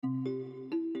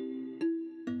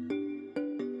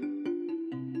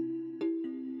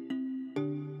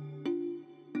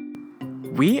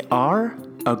We are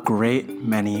a great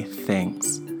many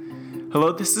things.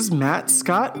 Hello, this is Matt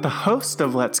Scott, the host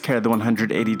of Let's Care, the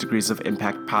 180 Degrees of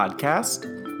Impact podcast.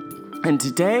 And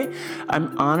today,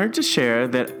 I'm honored to share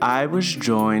that I was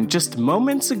joined just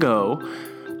moments ago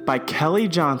by Kelly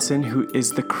Johnson, who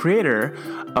is the creator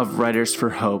of Writers for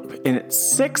Hope, in its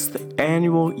 6th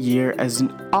annual year as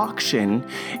an auction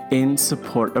in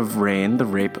support of RAINN, the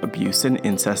Rape, Abuse, and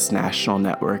Incest National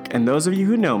Network. And those of you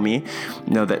who know me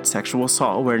know that Sexual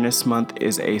Assault Awareness Month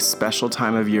is a special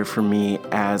time of year for me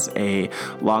as a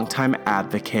longtime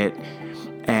advocate.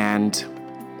 And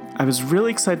I was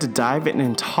really excited to dive in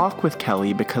and talk with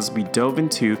Kelly because we dove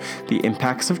into the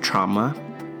impacts of trauma.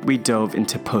 We dove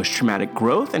into post-traumatic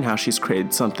growth and how she's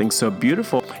created something so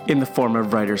beautiful in the form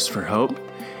of Writers for Hope.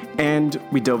 And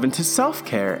we dove into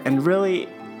self-care. And really,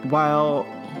 while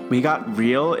we got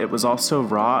real, it was also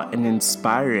raw and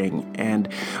inspiring. And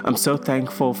I'm so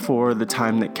thankful for the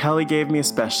time that Kelly gave me,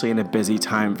 especially in a busy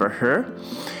time for her.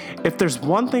 If there's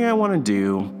one thing I want to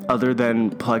do, other than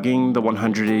plugging the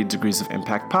 180 Degrees of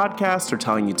Impact podcast or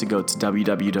telling you to go to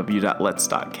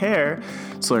www.lets.care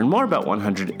to learn more about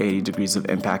 180 Degrees of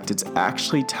Impact, it's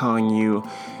actually telling you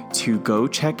to go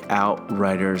check out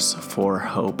Writers for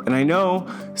Hope. And I know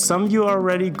some of you are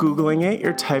already Googling it.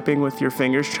 You're typing with your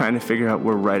fingers trying to figure out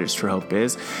where Writers for Hope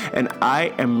is. And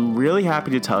I am really happy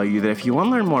to tell you that if you want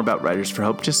to learn more about Writers for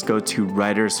Hope, just go to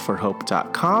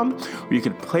writersforhope.com, where you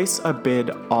can place a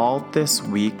bid all this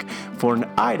week for an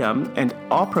item, and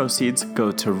all proceeds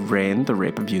go to RAINN, the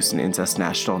Rape, Abuse, and Incest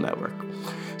National Network.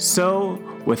 So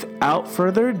without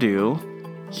further ado,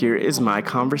 here is my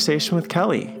conversation with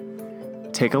Kelly.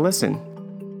 Take a listen.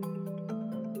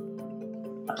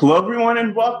 Hello, everyone,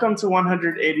 and welcome to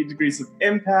 180 Degrees of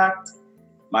Impact.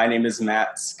 My name is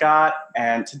Matt Scott,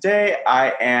 and today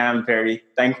I am very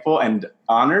thankful and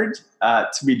honored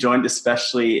to be joined,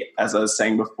 especially, as I was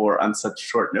saying before, on such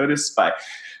short notice, by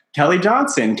Kelly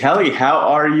Johnson. Kelly, how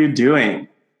are you doing?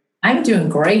 I'm doing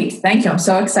great. Thank you. I'm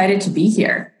so excited to be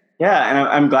here. Yeah, and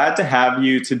I'm glad to have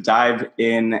you to dive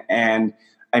in. And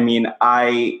I mean,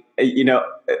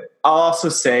 I'll also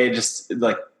say, just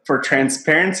like for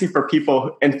transparency for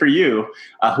people and for you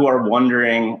who are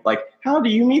wondering, like, how do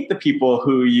you meet the people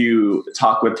who you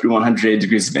talk with through 180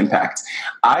 Degrees of Impact?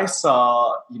 I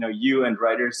saw, you and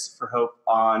Writers for Hope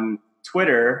on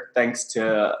Twitter, thanks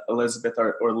to Elizabeth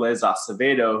or Liz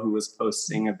Acevedo, who was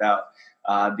posting about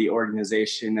the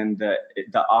organization and the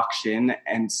auction.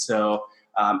 And so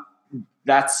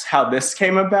that's how this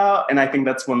came about. And I think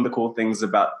that's one of the cool things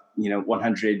about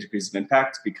 180 Degrees of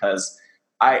Impact, because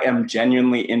I am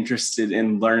genuinely interested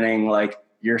in learning like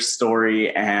your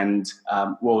story, and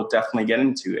we'll definitely get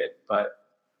into it. But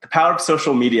the power of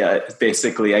social media,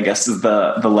 basically, I guess, is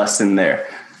the lesson there.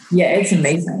 Yeah, it's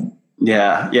amazing.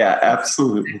 Yeah,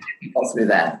 absolutely. Go through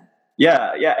that.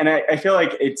 Yeah, and I feel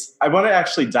like I want to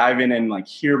actually dive in and like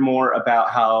hear more about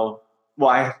how.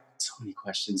 Well, I have so many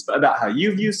questions, but about how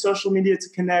you've used social media to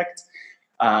connect.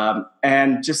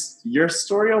 And just your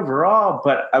story overall.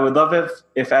 But I would love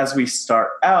if as we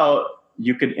start out,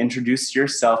 you could introduce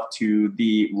yourself to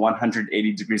the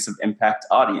 180 Degrees of Impact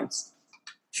audience.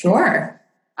 Sure.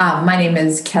 My name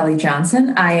is Kelly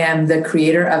Johnson. I am the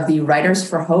creator of the Writers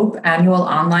for Hope annual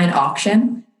online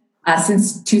auction.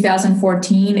 Since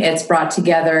 2014, it's brought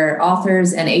together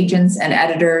authors and agents and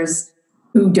editors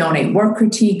who donate work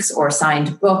critiques or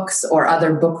signed books or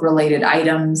other book-related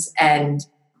items, and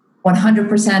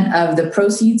 100% of the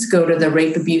proceeds go to the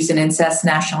Rape, Abuse, and Incest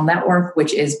National Network,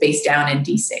 which is based down in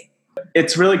DC.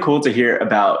 It's really cool to hear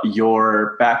about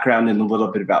your background and a little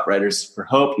bit about Writers for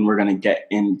Hope, and we're going to get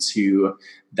into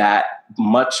that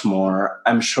much more.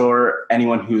 I'm sure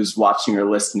anyone who's watching or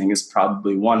listening is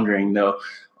probably wondering, though,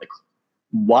 like,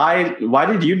 why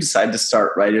did you decide to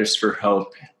start Writers for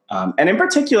Hope? And in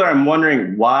particular, I'm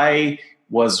wondering, why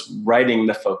was writing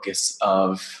the focus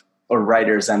of, or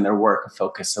writers and their work, a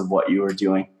focus of what you were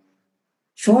doing?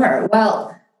 Sure.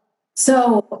 Well,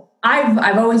 so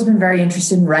I've always been very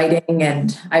interested in writing,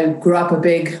 and I grew up a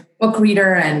big book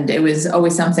reader, and it was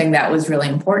always something that was really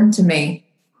important to me.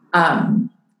 And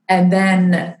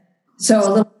then, so a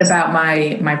little bit about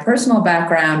my personal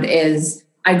background is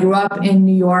I grew up in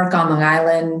New York on Long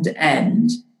Island, and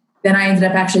then I ended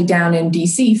up actually down in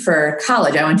DC for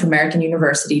college. I went to American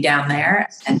University down there,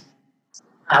 and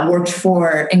I worked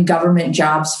in government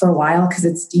jobs for a while because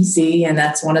it's DC, and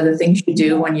that's one of the things you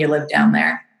do when you live down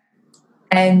there.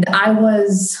 And I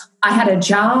had a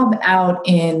job out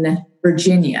in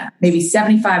Virginia, maybe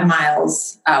 75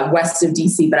 miles west of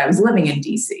DC, but I was living in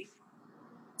DC.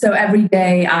 So every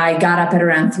day I got up at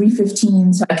around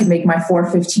 3:15 so I could make my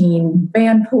 4:15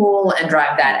 van pool and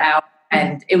drive that out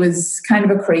and it was kind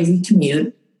of a crazy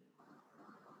commute.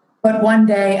 But one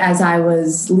day, as I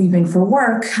was leaving for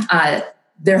work,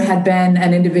 there had been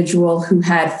an individual who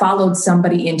had followed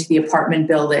somebody into the apartment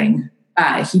building.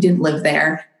 He didn't live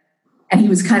there, and he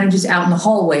was kind of just out in the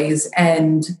hallways.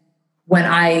 And when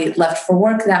I left for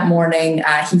work that morning,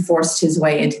 he forced his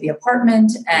way into the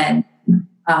apartment, and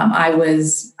I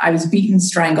was beaten,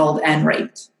 strangled, and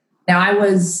raped. Now,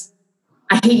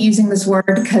 I hate using this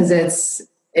word because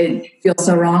it feels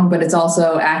so wrong, but it's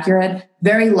also accurate.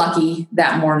 Very lucky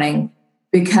that morning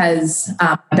because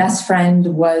my best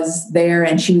friend was there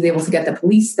and she was able to get the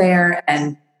police there.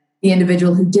 And the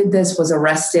individual who did this was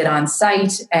arrested on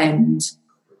site and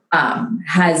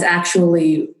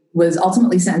was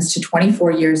ultimately sentenced to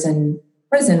 24 years in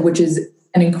prison, which is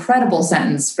an incredible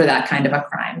sentence for that kind of a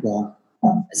crime. Yeah.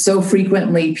 So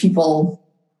frequently people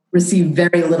receive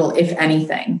very little, if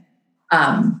anything.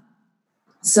 I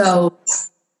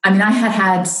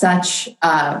had such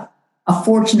a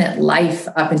fortunate life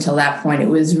up until that point. It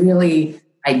was really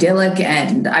idyllic,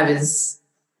 and I was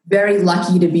very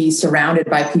lucky to be surrounded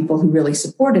by people who really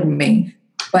supported me.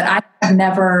 But I had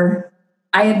never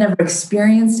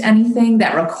experienced anything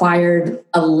that required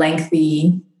a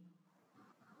lengthy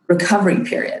recovery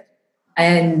period.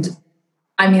 And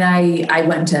I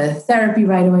went to therapy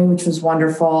right away, which was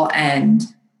wonderful. And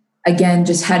again,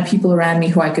 just had people around me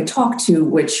who I could talk to,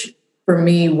 which for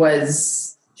me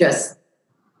was just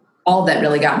all that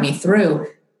really got me through.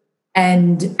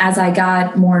 And as I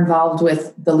got more involved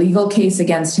with the legal case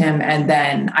against him, and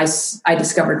then I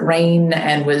discovered RAINN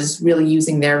and was really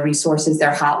using their resources.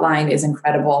 Their hotline is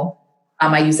incredible.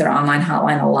 I use their online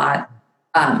hotline a lot.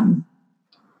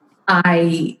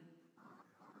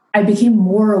 I became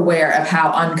more aware of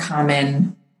how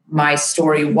uncommon my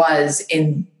story was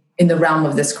in the realm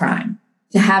of this crime.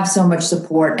 To have so much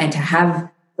support and to have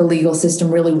the legal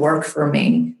system really work for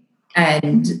me,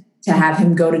 and to have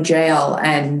him go to jail,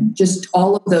 and just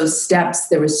all of those steps,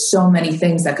 there was so many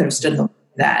things that could have stood in the way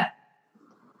of that.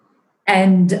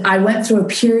 And I went through a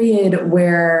period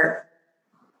where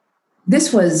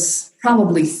this was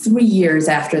probably 3 years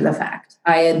after the fact.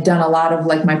 I had done a lot of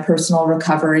my personal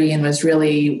recovery and was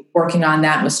really working on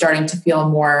that and was starting to feel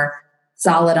more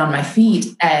solid on my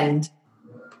feet. And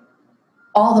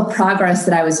all the progress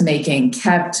that I was making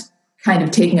kept kind of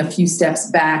taking a few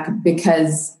steps back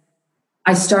because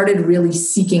I started really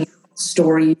seeking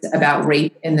stories about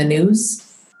rape in the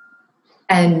news.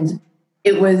 And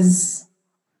it was,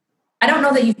 I don't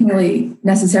know that you can really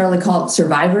necessarily call it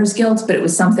survivor's guilt, but it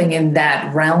was something in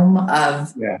that realm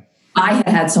of, I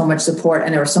had so much support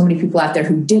and there were so many people out there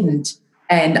who didn't.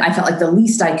 And I felt like the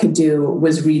least I could do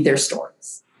was read their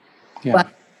stories. Yeah.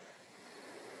 But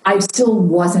I still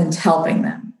wasn't helping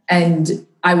them. And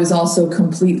I was also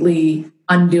completely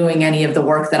undoing any of the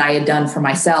work that I had done for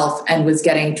myself and was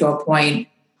getting to a point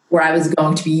where I was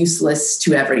going to be useless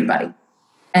to everybody.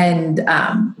 And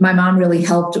my mom really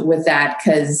helped with that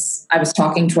because I was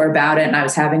talking to her about it and I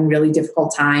was having really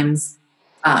difficult times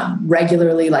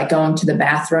regularly, going to the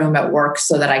bathroom at work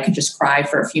so that I could just cry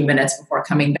for a few minutes before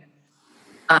coming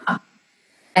back.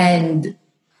 And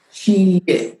she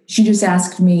just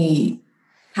asked me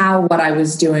how what I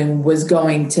was doing was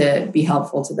going to be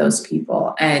helpful to those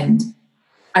people. And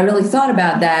I really thought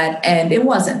about that, and it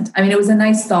wasn't. It was a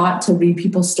nice thought to read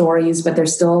people's stories, but they're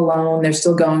still alone. They're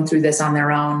still going through this on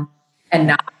their own and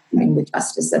not getting the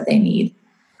justice that they need.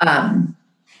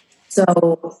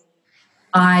 So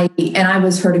I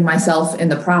was hurting myself in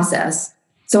the process.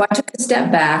 So I took a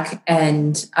step back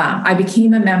and I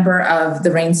became a member of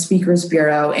the RAINN Speakers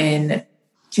Bureau in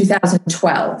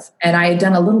 2012, and I had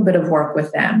done a little bit of work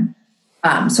with them.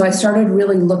 So I started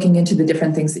really looking into the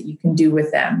different things that you can do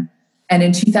with them. And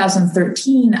in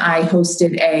 2013, I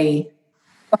hosted a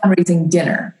fundraising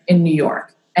dinner in New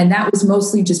York. And that was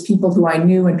mostly just people who I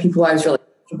knew and people I was really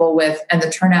comfortable with. And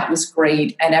the turnout was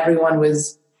great and everyone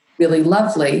was really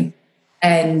lovely.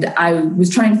 And I was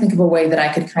trying to think of a way that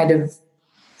I could kind of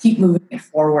keep moving it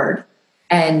forward.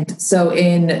 And so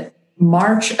in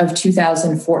March of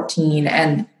 2014,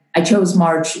 and I chose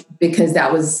March because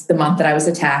that was the month that I was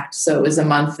attacked. So it was a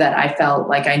month that I felt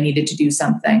like I needed to do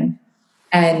something.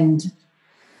 And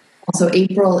also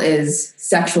April is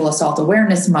Sexual Assault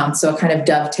Awareness Month, so it kind of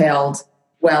dovetailed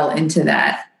well into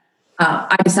that.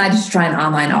 I decided to try an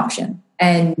online auction.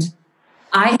 And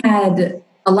I had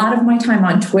a lot of my time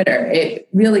on Twitter. It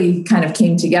really kind of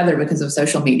came together because of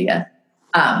social media.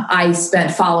 I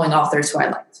spent following authors who I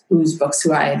liked, whose books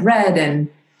who I had read, and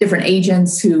different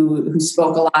agents who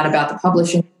spoke a lot about the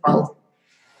publishing world.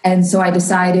 And so I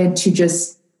decided to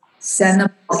just send them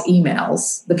all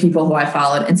emails, the people who I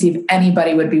followed, and see if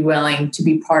anybody would be willing to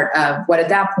be part of what at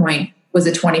that point was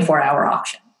a 24-hour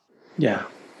auction. Yeah.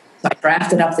 So I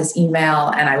drafted up this email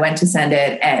and I went to send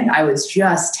it, and I was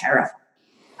just terrified.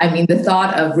 I mean, the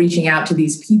thought of reaching out to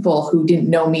these people who didn't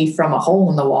know me from a hole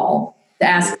in the wall to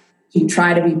ask to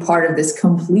try to be part of this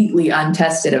completely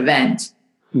untested event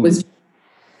was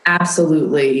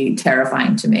absolutely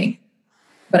terrifying to me.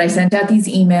 But I sent out these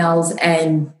emails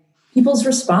and people's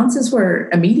responses were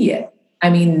immediate. I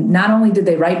mean, not only did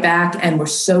they write back and were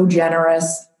so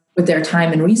generous with their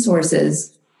time and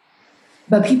resources,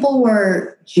 but people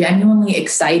were genuinely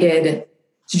excited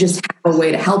to just have a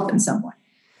way to help in some way.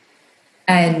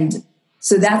 And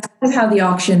so that's kind of how the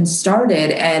auction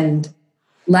started. And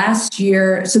last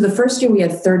year, so the first year we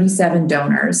had 37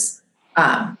 donors.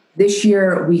 This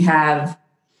year we have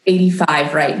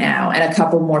 85 right now, and a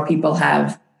couple more people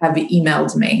have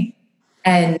emailed me.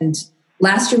 And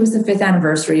last year was the 5th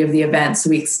anniversary of the event, so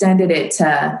we extended it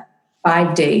to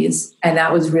 5 days, and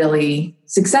that was really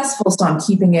successful. So I'm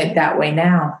keeping it that way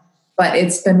now. But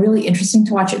it's been really interesting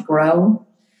to watch it grow,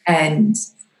 and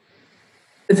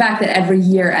the fact that every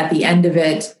year at the end of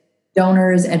it,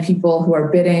 donors and people who are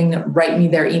bidding write me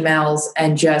their emails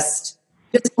and just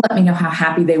let me know how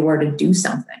happy they were to do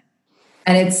something.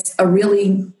 And it's a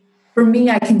really, for me,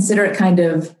 I consider it kind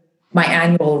of my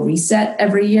annual reset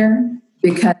every year,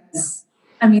 because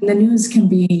I mean, the news can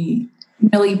be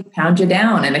really pound you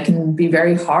down, and it can be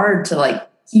very hard to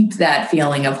keep that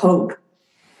feeling of hope.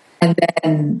 And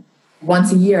then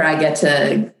once a year, I get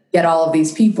to get all of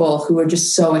these people who are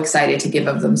just so excited to give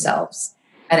of themselves.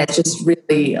 And it's just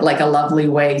really like a lovely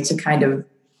way to kind of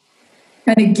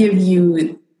give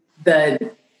you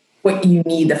what you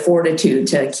need, the fortitude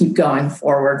to keep going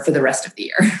forward for the rest of the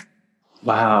year.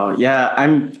 Wow. Yeah.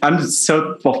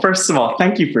 Well, first of all,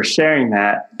 thank you for sharing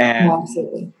that. And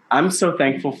Absolutely. I'm so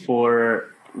thankful for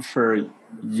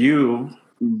you,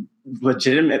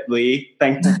 legitimately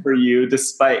thankful for you,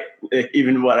 despite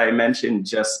even what I mentioned,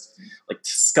 just like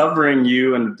discovering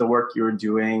you and the work you were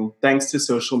doing, thanks to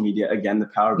social media. Again, the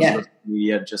power of social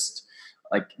media, just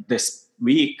like this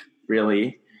week,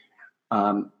 really.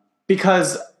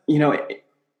 Because,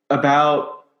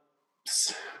 about,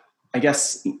 I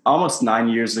guess, almost 9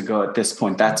 years ago at this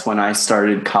point, that's when I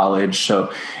started college.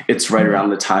 So it's right around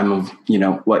the time of,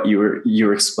 what you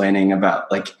were explaining about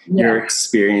your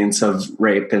experience of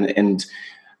rape. And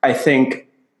I think,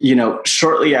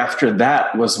 shortly after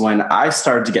that was when I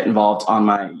started to get involved on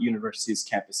my university's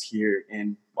campus here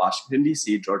in Washington,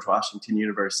 D.C., George Washington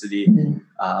University,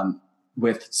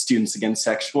 with Students Against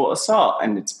Sexual Assault.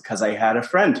 And it's because I had a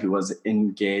friend who was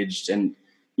engaged, and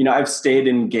I've stayed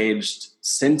engaged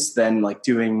since then,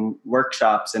 doing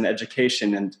workshops and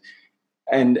education.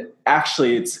 And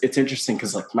actually it's interesting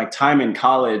because my time in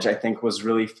college, I think, was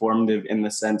really formative in the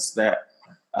sense that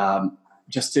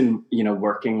just in,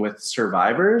 working with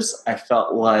survivors, I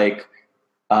felt like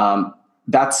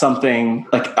that's something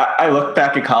I look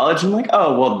back at college and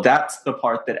oh, well, that's the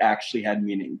part that actually had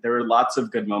meaning. There were lots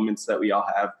of good moments that we all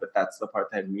have, but that's the part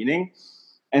that had meaning.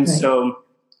 And so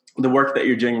the work that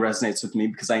you're doing resonates with me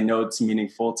because I know it's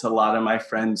meaningful to a lot of my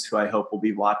friends who I hope will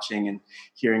be watching and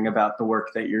hearing about the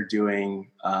work that you're doing.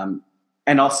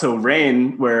 And also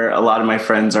RAINN, where a lot of my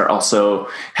friends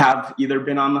have either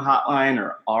been on the hotline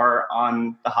or are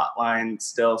on the hotline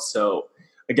still. So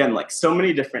again, so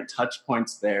many different touch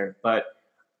points there. But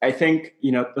I think,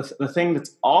 the thing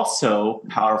that's also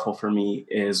powerful for me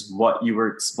is what you were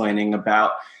explaining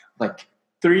about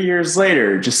 3 years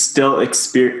later, just still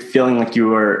feeling like you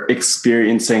were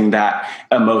experiencing that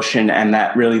emotion and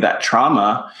that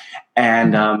trauma.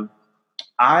 And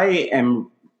I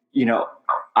am,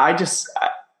 I guess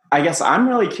I'm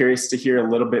really curious to hear a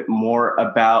little bit more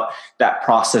about that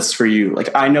process for you.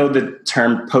 I know the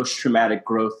term post-traumatic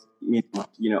growth,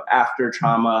 after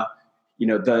trauma,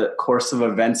 the course of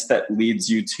events that leads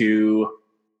you to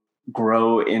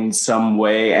grow in some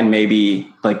way and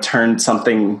maybe turn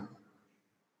something,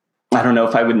 I don't know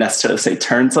if I would necessarily say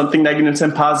turn something negative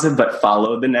into positive, but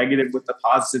follow the negative with the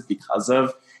positive because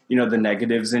of, the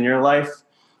negatives in your life.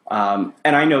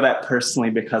 And I know that personally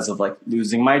because of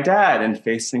losing my dad and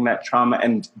facing that trauma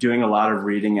and doing a lot of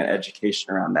reading and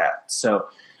education around that. So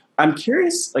I'm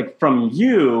curious, from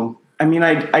you, I mean,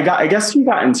 I guess you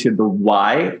got into the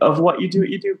why of what you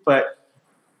do, but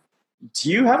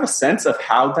do you have a sense of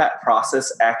how that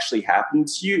process actually happened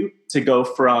to you to go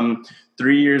from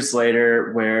 3 years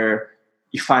later where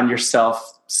you find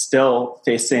yourself still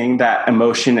facing that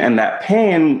emotion and that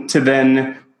pain to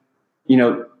then,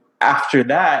 after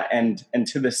that and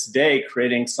to this day,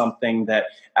 creating something that,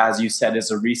 as you said, is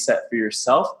a reset for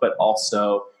yourself, but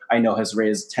also I know has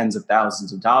raised tens of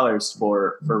thousands of dollars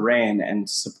for RAINN and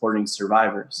supporting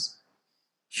survivors.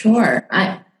 Sure.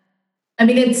 I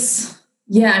mean,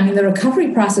 the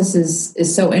recovery process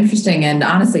is so interesting, and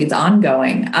honestly, it's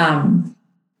ongoing.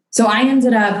 So I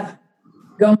ended up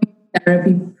going to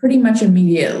therapy pretty much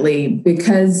immediately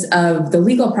because of the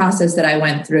legal process that I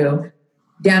went through.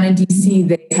 Down in DC,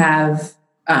 they have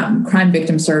crime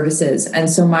victim services. And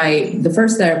so the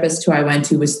first therapist who I went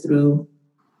to was through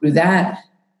that.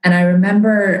 And I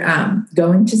remember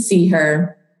going to see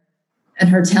her and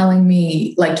her telling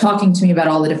me, like talking to me about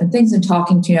all the different things and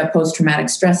talking to me about post-traumatic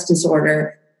stress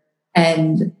disorder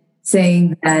and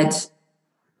saying that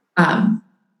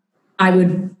I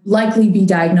would likely be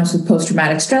diagnosed with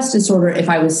post-traumatic stress disorder if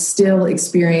I was still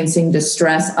experiencing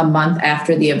distress a month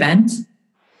after the event.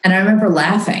 And I remember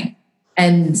laughing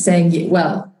and saying,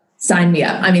 well, sign me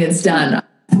up. I mean, it's done.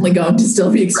 I'm only going to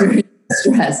still be experiencing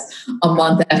stress a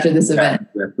month after this event.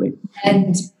 Exactly.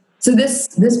 And so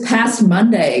this past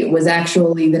Monday was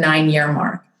actually the 9-year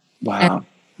mark. Wow.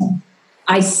 And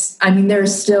I mean,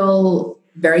 there's still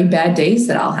very bad days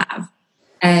that I'll have.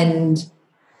 And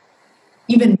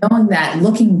even knowing that,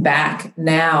 looking back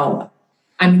now,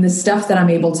 I mean, the stuff that I'm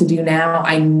able to do now,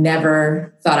 I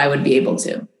never thought I would be able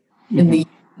to in the years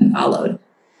that followed.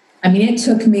 I mean,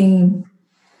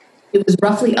 it was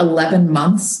roughly 11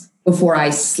 months before I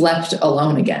slept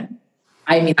alone again.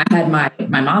 I mean, I had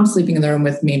my mom sleeping in the room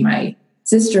with me. My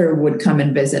sister would come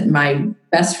and visit. My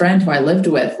best friend who I lived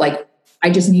with, like,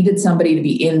 I just needed somebody to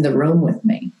be in the room with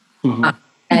me. Mm-hmm.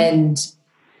 And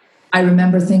I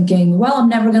remember thinking, well, I'm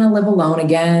never going to live alone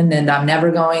again, and I'm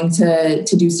never going to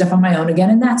do stuff on my own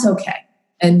again, and that's okay.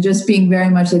 And just being very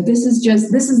much like, this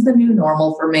is the new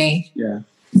normal for me. Yeah.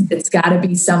 It's got to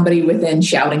be somebody within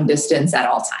shouting distance at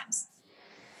all times.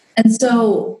 And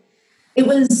so it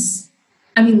was,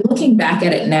 I mean, looking back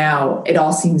at it now, it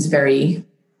all seems very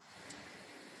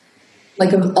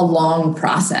like a long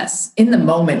process. In the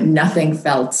moment, nothing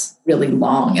felt really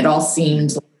long. It all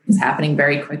seemed like it was happening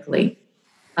very quickly.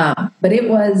 But it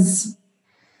was,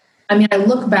 I mean, I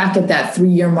look back at that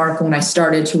 3-year mark when I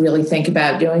started to really think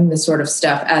about doing this sort of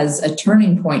stuff as a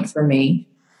turning point for me,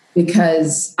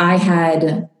 because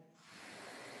I'd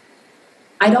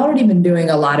already been doing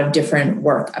a lot of different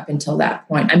work up until that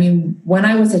point. I mean, when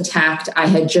I was attacked, I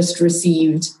had just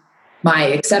received my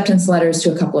acceptance letters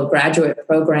to a couple of graduate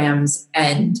programs.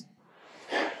 And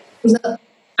there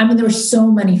were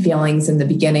so many feelings in the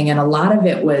beginning, and a lot of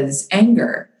it was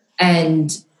anger.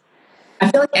 And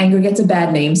I feel like anger gets a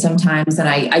bad name sometimes, and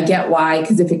I get why,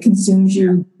 because if it consumes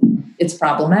you, it's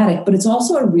problematic, but it's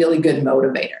also a really good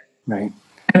motivator. Right.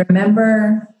 I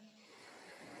remember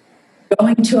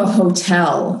going to a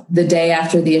hotel the day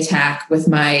after the attack with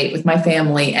my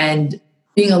family and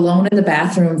being alone in the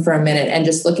bathroom for a minute and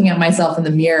just looking at myself in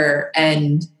the mirror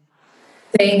and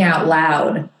saying out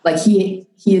loud, like, he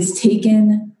has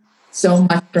taken so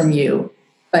much from you,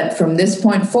 but from this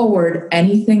point forward,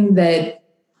 anything that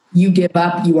you give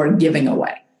up, you are giving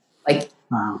away. Like,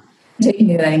 wow. Taking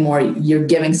it anymore, you're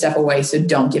giving stuff away, so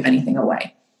don't give anything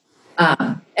away.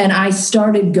 And I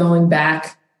started going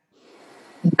back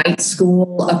night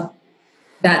school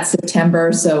that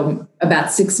September, so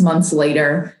about 6 months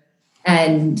later.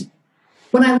 And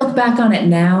when I look back on it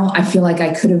now, I feel like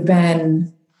I could have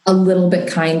been a little bit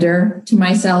kinder to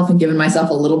myself and given myself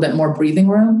a little bit more breathing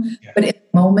room. Yeah. But in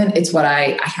the moment, it's what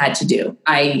I had to do.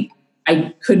 I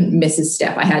couldn't miss a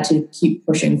step. I had to keep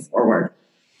pushing forward.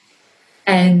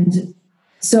 And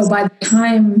so by the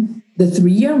time the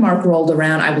 3-year mark rolled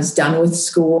around, I was done with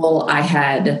school. I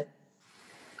had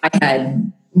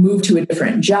moved to a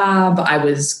different job. I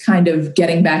was kind of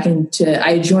getting back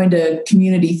I had joined a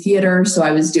community theater. So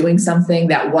I was doing something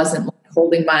that wasn't like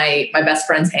holding my best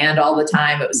friend's hand all the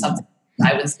time. It was something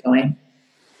I was doing.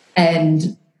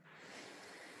 And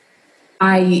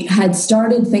I had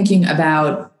started thinking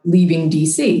about leaving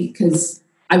DC, because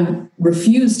I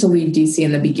refused to leave DC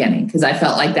in the beginning because I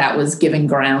felt like that was giving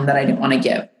ground that I didn't want to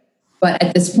give. But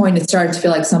at this point, it started to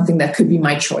feel like something that could be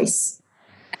my choice.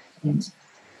 And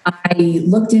I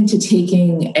looked into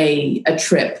taking a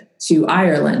trip to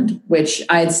Ireland, which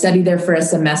I had studied there for a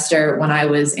semester when I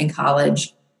was in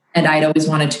college, and I'd always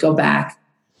wanted to go back.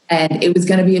 And it was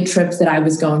going to be a trip that I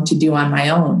was going to do on my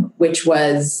own, which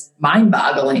was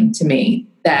mind-boggling to me,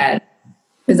 that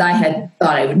because I had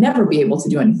thought I would never be able to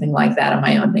do anything like that on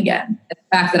my own again. And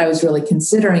the fact that I was really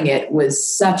considering it was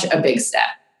such a big step.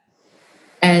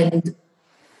 And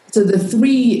so the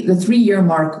 3-year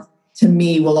mark to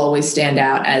me will always stand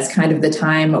out as kind of the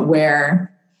time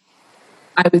where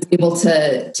I was able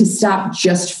to stop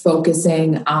just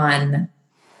focusing on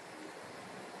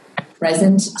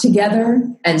present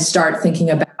together and start thinking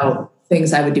about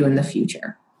things I would do in the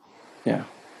future. Yeah.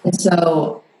 And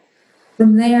so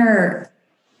from there,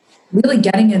 really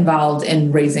getting involved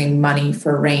in raising money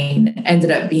for RAINN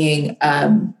ended up being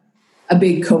a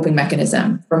big coping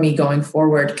mechanism for me going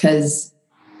forward, because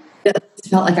it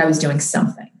felt like I was doing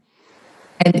something.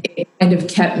 And it kind of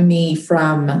kept me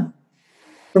from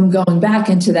going back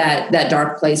into that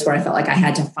dark place where I felt like I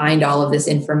had to find all of this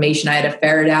information. I had to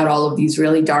ferret out all of these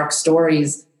really dark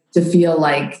stories to feel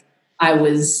like I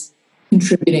was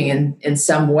contributing in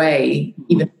some way,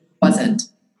 even if it wasn't.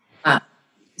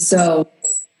 So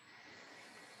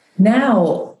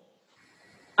now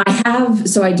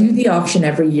I do the auction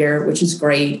every year, which is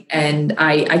great. And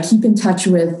I keep in touch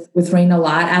with RAINN a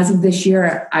lot. As of this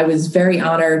year, I was very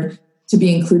honored to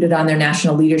be included on their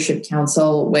National Leadership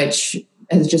Council, which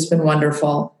has just been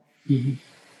wonderful. Mm-hmm.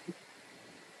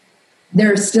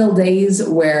 There are still days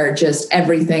where just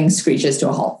everything screeches to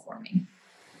a halt for me.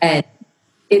 And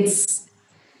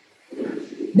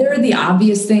there are the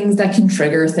obvious things that can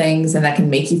trigger things and that can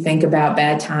make you think about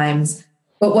bad times.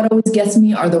 But what always gets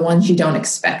me are the ones you don't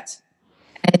expect.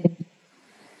 And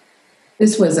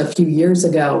this was a few years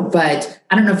ago, but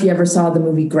I don't know if you ever saw the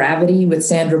movie Gravity with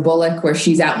Sandra Bullock, where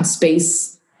she's out in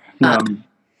space. I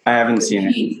haven't seen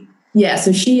it. Yeah,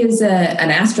 so she is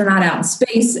an astronaut out in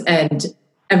space, and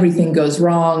everything goes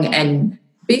wrong. And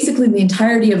basically the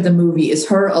entirety of the movie is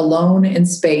her alone in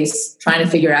space trying to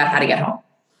figure out how to get home.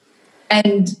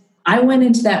 And I went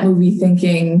into that movie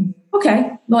thinking,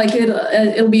 okay, like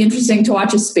it'll be interesting to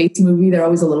watch a space movie. They're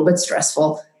always a little bit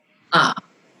stressful.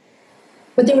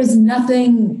 But there was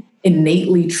nothing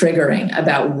innately triggering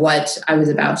about what I was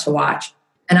about to watch.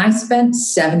 And I spent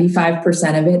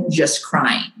 75% of it just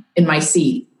crying in my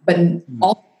seat, but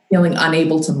also feeling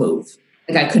unable to move.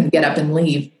 Like I couldn't get up and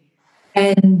leave.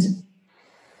 And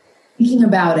thinking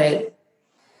about it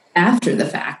after the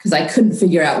fact, because I couldn't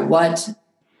figure out what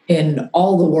in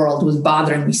all the world was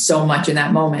bothering me so much in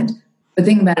that moment. But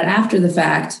thinking about it after the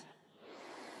fact,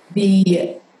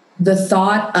 the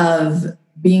thought of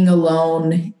being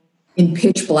alone in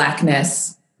pitch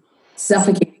blackness,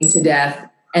 suffocating to death,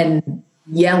 and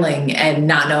yelling and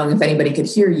not knowing if anybody could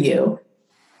hear you.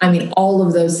 I mean, all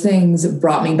of those things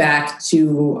brought me back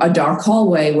to a dark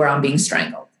hallway where I'm being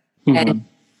strangled and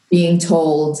being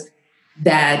told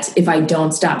that if I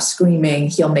don't stop screaming,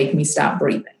 he'll make me stop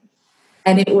breathing.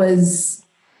 And it was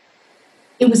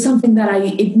something that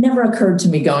it never occurred to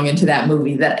me going into that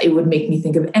movie that it would make me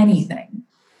think of anything.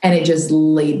 And it just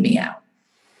laid me out.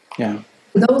 Yeah.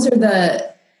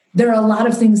 There are a lot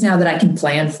of things now that I can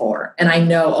plan for. And I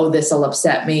know, this will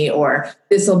upset me, or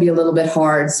this will be a little bit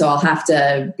hard, so I'll have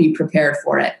to be prepared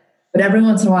for it. But every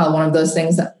once in a while, one of those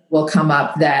things will come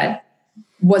up that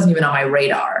wasn't even on my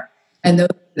radar. And those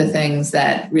are the things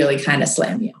that really kind of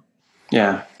slam you.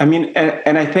 Yeah. I mean,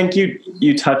 and I think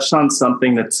you touched on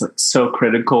something that's so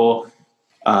critical,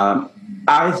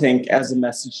 I think, as a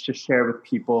message to share with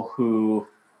people who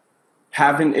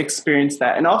haven't experienced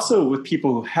that, and also with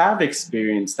people who have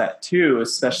experienced that too,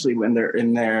 especially when they're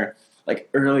in their like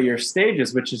earlier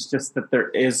stages, which is just that there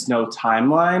is no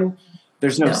timeline.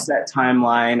 There's no set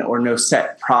timeline or no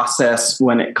set process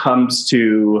when it comes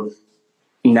to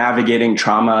navigating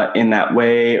trauma in that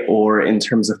way, or in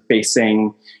terms of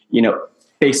facing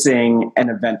an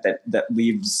event that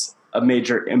leaves a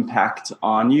major impact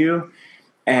on you.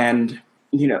 And,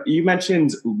 you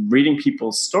mentioned reading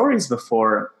people's stories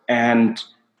before. And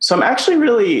so I'm actually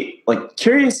really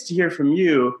curious to hear from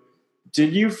you.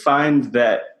 Did you find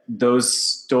that those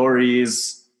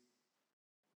stories,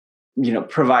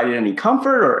 provided any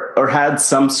comfort or had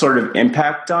some sort of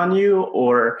impact on you?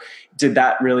 Or did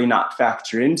that really not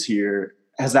factor into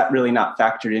has that really not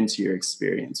factored into your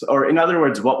experience? Or in other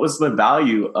words, what was the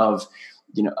value of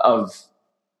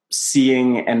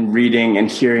seeing and reading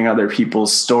and hearing other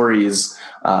people's stories,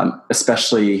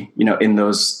 especially, in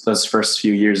those first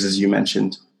few years, as you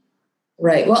mentioned?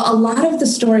 Right. Well, a lot of the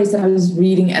stories that I was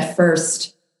reading at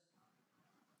first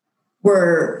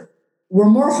were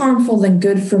more harmful than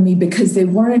good for me, because they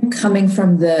weren't coming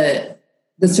from the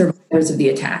survivors of the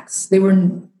attacks. They were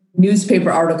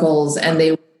newspaper articles, and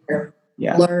they were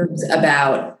blurbs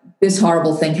about this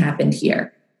horrible thing happened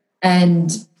here.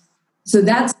 And so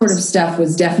that sort of stuff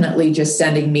was definitely just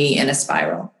sending me in a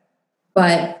spiral.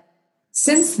 But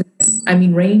since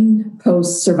then, RAINN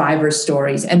posts survivor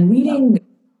stories, and reading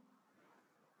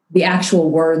the actual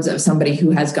words of somebody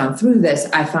who has gone through this,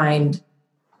 I find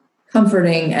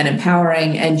comforting and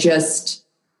empowering. And just,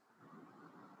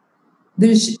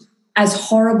 there's, as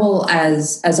horrible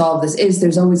as all of this is,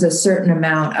 there's always a certain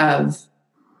amount of,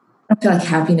 I don't feel like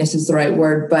happiness is the right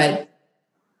word, but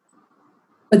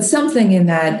but something in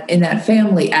that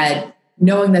family at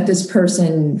knowing that this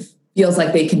person feels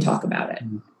like they can talk about it.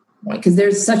 Because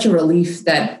there's such a relief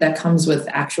that comes with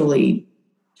actually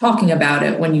talking about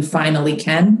it when you finally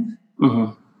can.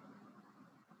 Mm-hmm.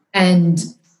 And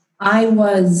it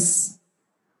was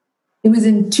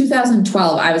in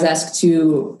 2012, I was asked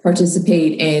to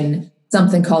participate in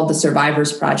something called the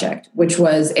Survivors Project, which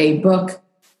was a book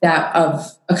of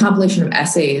a compilation of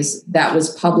essays that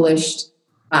was published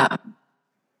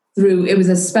it was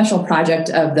a special project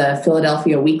of the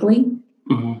Philadelphia Weekly.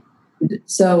 Mm-hmm.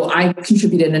 So I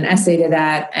contributed an essay to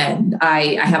that, and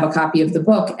I have a copy of the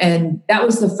book. And that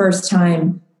was the first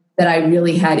time that I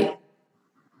really had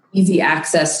easy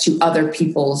access to other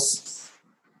people's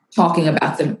talking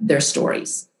about their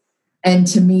stories. And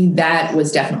to me, that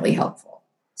was definitely helpful.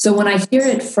 So when I hear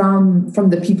it from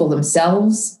the people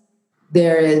themselves,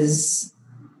 there is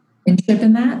kinship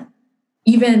in that.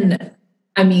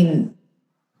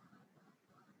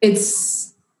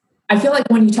 I feel like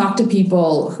when you talk to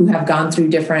people who have gone through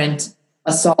different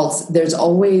assaults, there's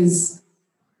always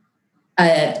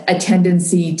a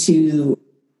tendency to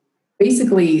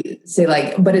basically say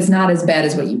like, but it's not as bad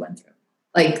as what you went through.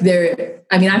 Like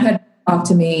I've had people talk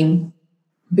to me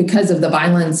because of the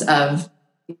violence of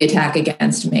the attack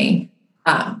against me,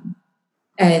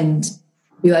 and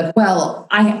be like, well,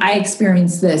 I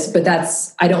experienced this, but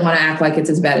I don't want to act like it's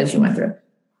as bad as you went through.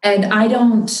 And I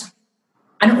don't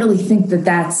really think that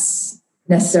that's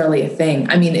necessarily a thing.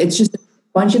 I mean, it's just a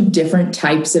bunch of different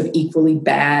types of equally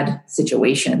bad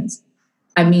situations.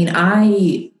 I mean,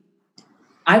 I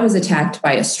was attacked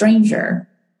by a stranger,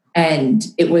 and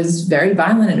it was very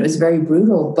violent and it was very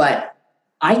brutal, but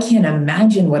I can't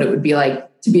imagine what it would be like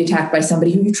to be attacked by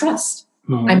somebody who you trust.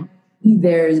 Mm-hmm.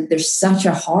 There's such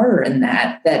a horror in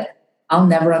that I'll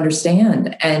never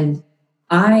understand. And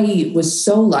I was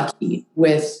so lucky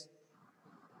with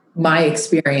my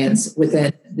experience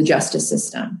within the justice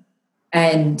system.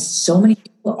 And so many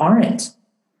people aren't.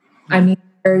 I mean,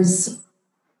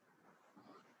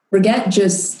 forget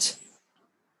just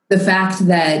the fact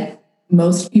that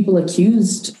most people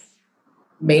accused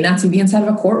may not see the inside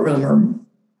of a courtroom or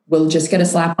will just get a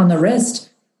slap on the wrist.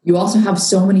 You also have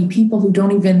so many people who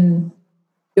don't even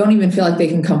feel like they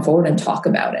can come forward and talk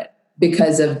about it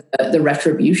because of the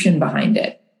retribution behind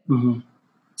it. Mm-hmm.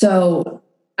 So,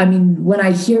 I mean, when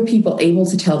I hear people able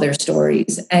to tell their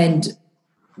stories, and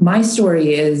my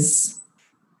story is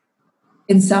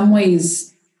in some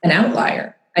ways an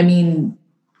outlier. I mean,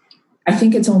 I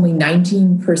think it's only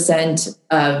 19%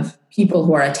 of people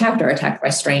who are attacked by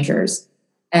strangers.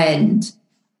 And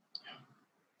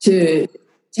to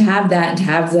have that and to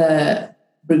have the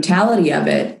brutality of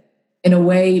it in a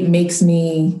way makes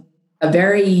me a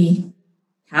very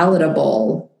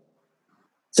palatable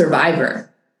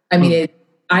survivor. I mean,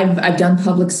 I've done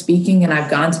public speaking and I've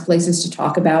gone to places to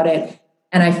talk about it.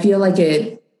 And I feel like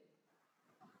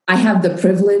I have the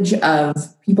privilege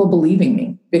of people believing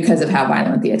me because of how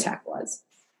violent the attack was.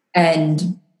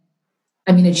 And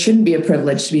I mean, it shouldn't be a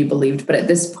privilege to be believed, but at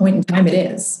this point in time, it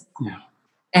is. Yeah.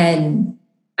 And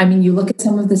I mean, you look at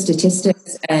some of the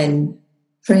statistics, and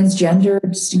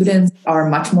transgender students are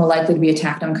much more likely to be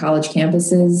attacked on college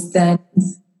campuses than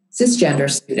cisgender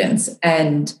students.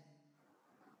 And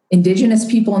Indigenous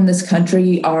people in this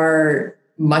country are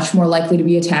much more likely to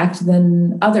be attacked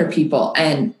than other people.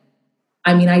 And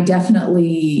I mean,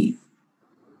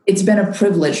 it's been a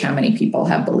privilege how many people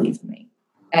have believed me.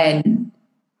 And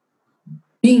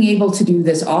being able to do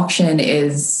this auction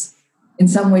is in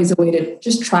some ways a way to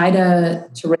just try to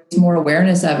raise more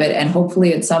awareness of it, and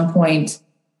hopefully at some point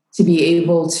to be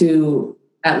able to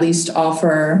at least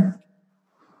offer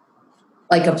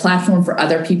like a platform for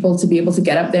other people to be able to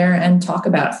get up there and talk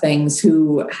about things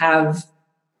who have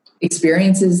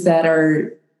experiences that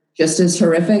are just as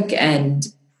horrific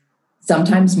and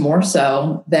sometimes more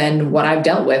so than what I've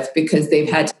dealt with, because they've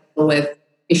had to deal with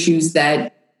issues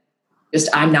that just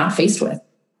I'm not faced with.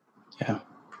 Yeah.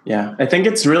 Yeah. I think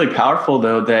it's really powerful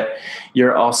though, that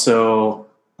you're also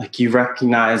like, you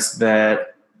recognize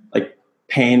that like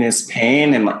pain is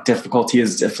pain and like difficulty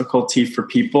is difficulty for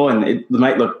people. And it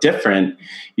might look different,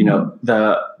 you know,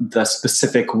 the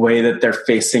specific way that they're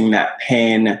facing that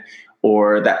pain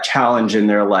or that challenge in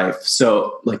their life.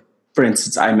 So like, for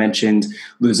instance, I mentioned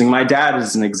losing my dad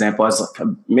as an example, as like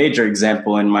a major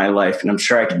example in my life. And I'm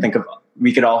sure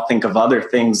we could all think of other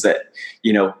things that,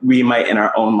 you know, we might in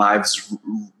our own lives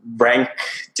rank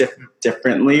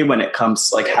differently when it comes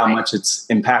to like how much it's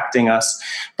impacting us.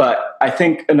 But I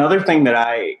think another thing that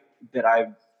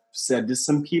I've said to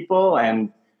some people,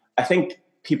 and I think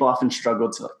people often struggle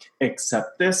to like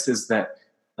accept this, is that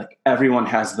like everyone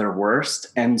has their worst.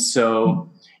 And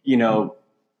so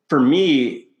for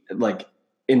me, like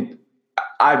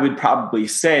I would probably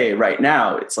say right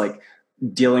now, it's like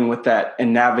dealing with that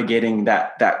and navigating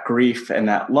that grief and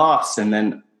that loss, and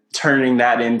then turning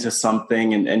that into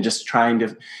something and just trying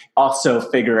to also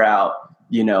figure out,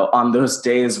 on those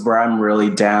days where I'm really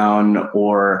down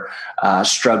or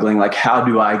struggling, like how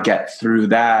do I get through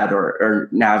that or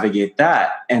navigate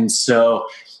that? And so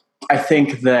I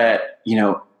think that,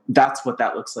 that's what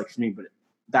that looks like for me, but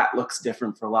that looks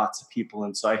different for lots of people.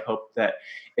 And so I hope that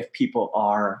if people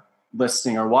are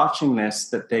listening or watching this,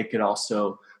 that they could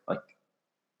also like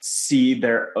see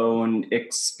their own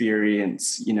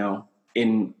experience,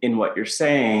 in what you're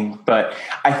saying. But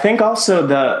I think also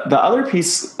the other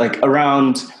piece, like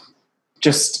around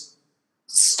just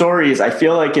stories, I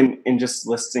feel like in just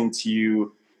listening to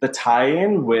you, the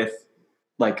tie-in with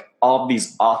like all of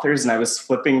these authors, and I was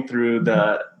flipping through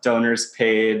the donors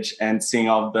page and seeing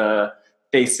all the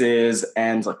faces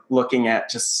and like looking at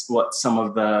just what some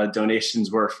of the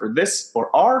donations were for this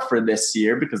or are for this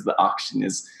year, because the auction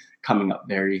is coming up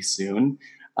very soon.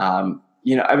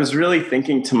 I was really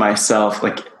thinking to myself,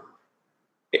 like,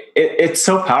 it's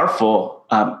so powerful.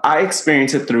 I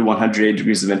experienced it through 180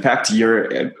 Degrees of Impact. You're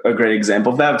a great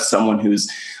example of that, of someone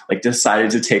who's like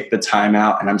decided to take the time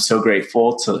out. And I'm so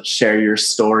grateful to share your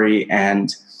story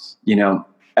and,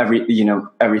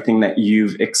 everything that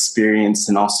you've experienced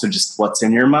and also just what's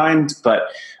in your mind. But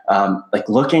like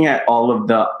looking at all of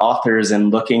the authors and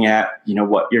looking at,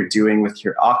 what you're doing with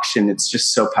your auction, it's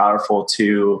just so powerful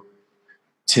to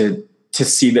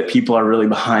see that people are really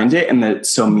behind it and that it's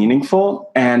so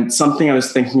meaningful. And something I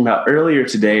was thinking about earlier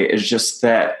today is just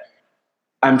that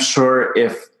I'm sure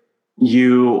if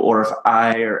you or if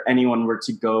I or anyone were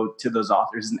to go to those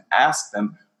authors and ask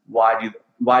them, why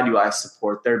do I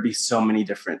support? There'd be so many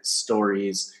different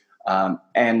stories.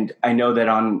 And I know that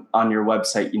on your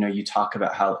website, you talk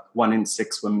about how 1 in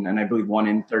 6 women, and I believe 1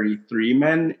 in 33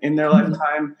 men in their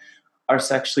lifetime are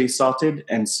sexually assaulted.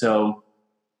 And so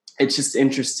it's just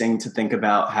interesting to think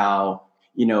about how,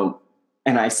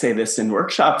 and I say this in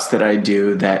workshops that I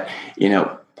do, that,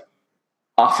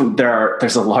 often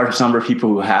there's a large number of people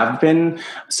who have been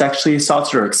sexually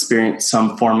assaulted or experienced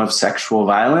some form of sexual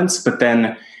violence. But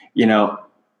then,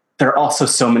 there are also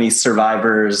so many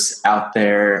survivors out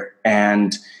there,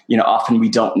 and, often we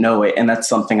don't know it. And that's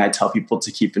something I tell people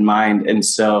to keep in mind. And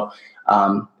so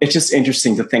it's just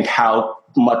interesting to think how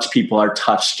much people are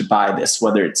touched by this,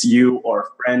 whether it's you or a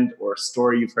friend or a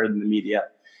story you've heard in the media.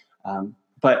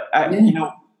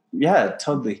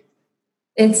 Totally.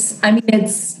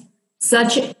 It's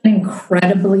such an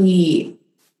incredibly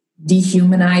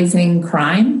dehumanizing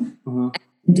crime.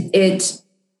 Mm-hmm.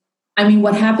 And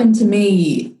what happened to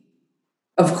me,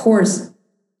 of course,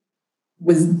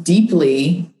 was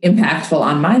deeply impactful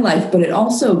on my life, but it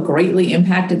also greatly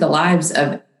impacted the lives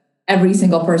of every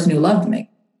single person who loved me.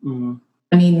 Mm-hmm.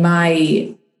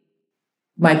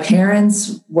 My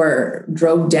parents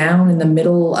drove down in the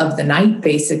middle of the night,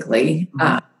 basically.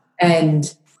 Mm-hmm.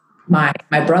 And my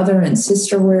brother and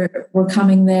sister were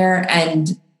coming there,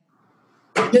 and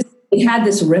it had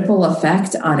this ripple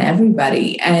effect on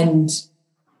everybody. And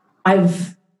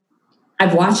I've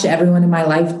watched everyone in my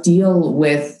life deal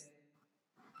with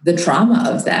the trauma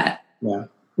of that. Yeah.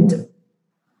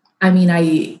 I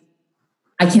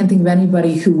can't think of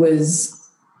anybody who was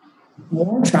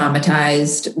more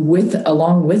traumatized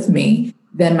along with me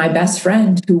than my best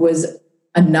friend, who was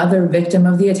another victim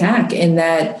of the attack, in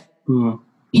that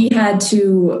she had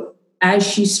to, as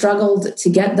she struggled to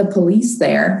get the police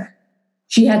there,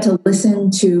 she had to listen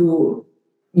to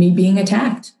me being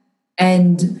attacked.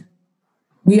 And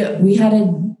we had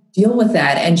to deal with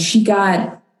that. And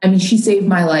she saved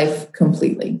my life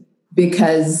completely,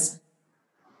 because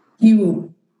he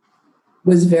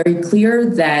was very clear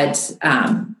that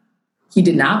he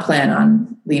did not plan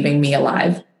on leaving me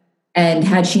alive. And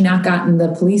had she not gotten the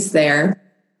police there,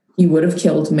 he would have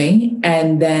killed me.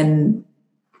 And then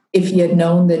if he had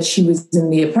known that she was in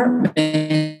the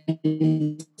apartment,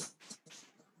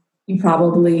 he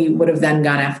probably would have then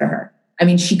gone after her.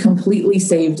 She completely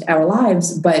saved our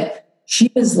lives, but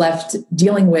she was left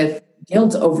dealing with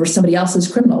guilt over somebody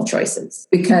else's criminal choices,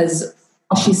 because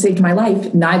while she saved my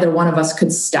life, neither one of us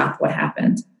could stop what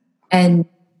happened. And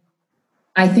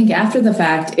I think after the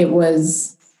fact, it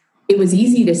was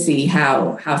easy to see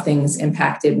how things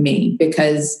impacted me,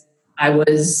 because I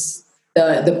was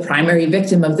the primary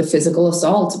victim of the physical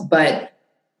assault. But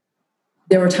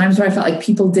there were times where I felt like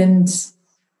people didn't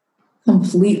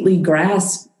completely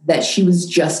grasp that she was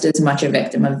just as much a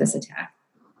victim of this attack.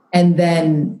 And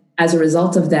then as a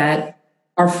result of that,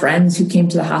 our friends who came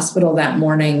to the hospital that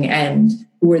morning and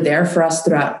who were there for us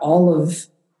throughout all of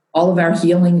all of our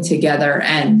healing together,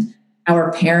 and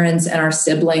our parents and our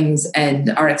siblings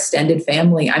and our extended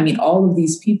family. I mean, all of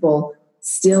these people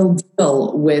still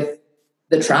deal with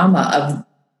the trauma of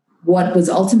what was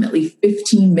ultimately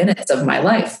 15 minutes of my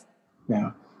life.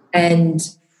 Yeah. And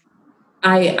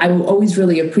I always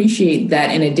really appreciate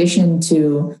that in addition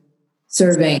to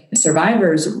serving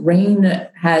survivors, RAINN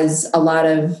has a lot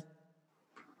of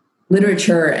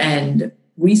literature and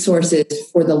resources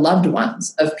for the loved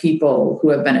ones of people who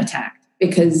have been attacked,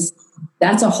 because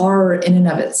that's a horror in and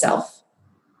of itself.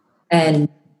 And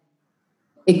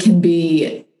I feel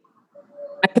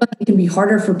like it can be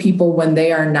harder for people when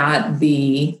they are not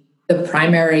the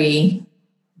primary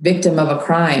victim of a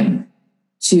crime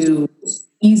to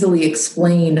easily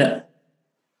explain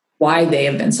why they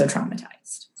have been so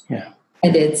traumatized. Yeah.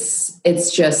 And it's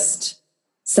just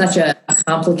such a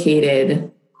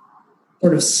complicated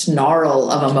sort of snarl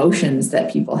of emotions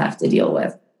that people have to deal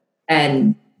with.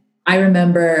 And I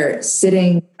remember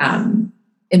sitting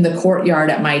in the courtyard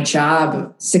at my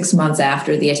job 6 months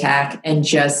after the attack and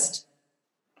just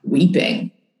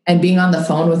weeping and being on the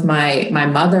phone with my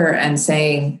mother and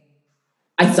saying,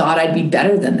 I thought I'd be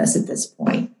better than this at this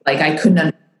point. Like I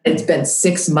couldn't, it's been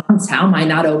 6 months. How am I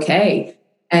not okay?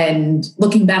 And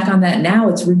looking back on that now,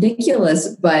 it's ridiculous.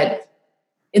 But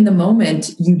in the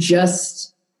moment, you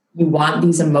want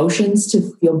these emotions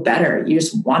to feel better. You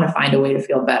just want to find a way to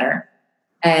feel better.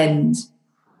 And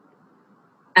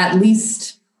at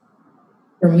least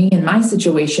for me in my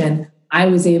situation, I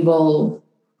was able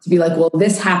to be like, well,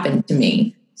 this happened to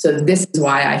me, so this is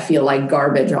why I feel like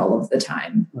garbage all of the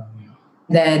time.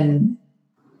 Then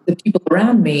the people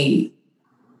around me,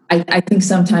 I think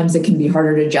sometimes it can be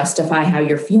harder to justify how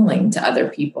you're feeling to other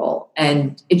people.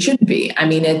 And it shouldn't be. I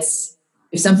mean, if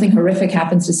something horrific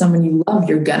happens to someone you love,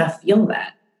 you're going to feel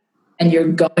that and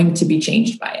you're going to be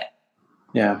changed by it.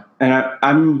 Yeah. And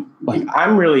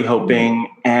I'm really hoping,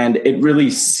 and it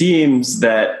really seems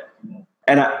that,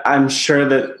 and I'm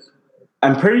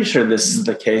pretty sure this is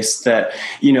the case, that,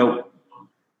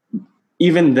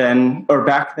 even then, or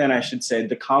back then, I should say,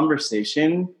 the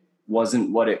conversation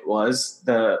wasn't what it was.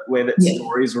 The way that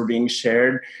stories were being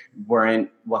shared weren't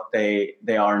what they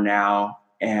are now.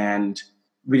 And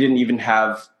we didn't even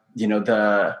have,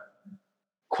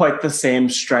 quite the same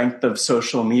strength of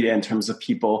social media in terms of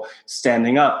people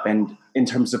standing up, and in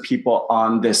terms of people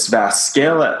on this vast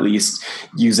scale, at least,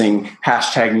 using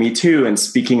 #MeToo and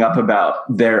speaking up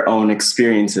about their own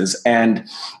experiences. And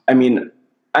I mean,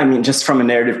 just from a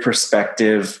narrative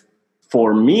perspective,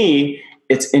 for me,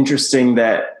 it's interesting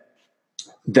that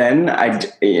then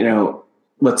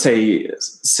let's say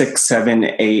 6, 7,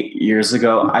 8 years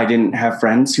ago, I didn't have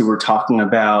friends who were talking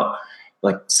about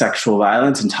like sexual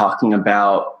violence and talking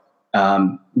about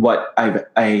what I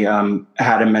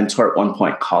had a mentor at one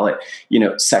point call it,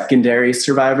 secondary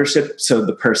survivorship. So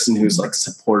the person who's like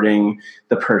supporting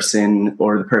the person,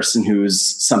 or the person who's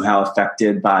somehow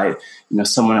affected by,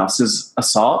 someone else's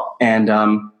assault. And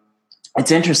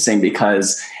it's interesting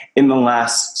because in the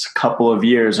last couple of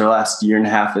years, or last year and a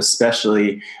half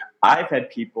especially, I've had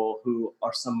people who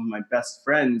are some of my best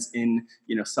friends in,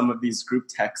 some of these group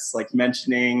texts, like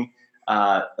mentioning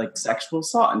like sexual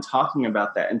assault and talking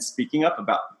about that and speaking up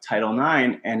about Title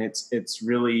IX. And it's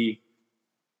really,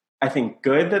 I think,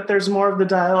 good that there's more of the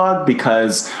dialogue,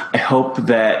 because I hope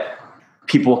that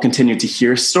people will continue to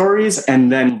hear stories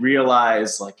and then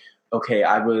realize, like, okay,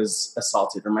 I was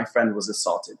assaulted, or my friend was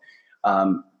assaulted.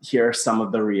 Here are some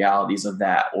of the realities of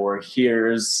that, or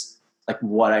here's like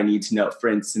what I need to know. For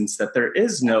instance, that there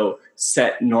is no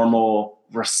set normal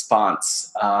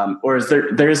response, or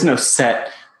there is no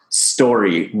set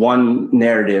story, one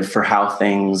narrative for how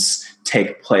things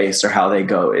take place or how they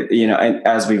go, and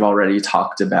as we've already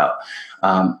talked about.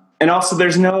 And also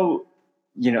there's no,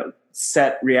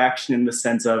 set reaction in the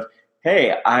sense of,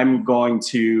 hey, I'm going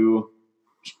to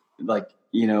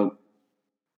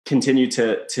continue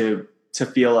to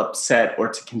feel upset, or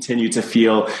to continue to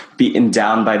feel beaten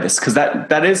down by this. Cause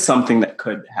that is something that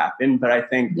could happen. But I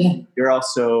think you're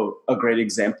also a great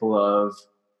example of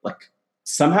like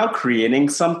somehow creating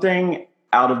something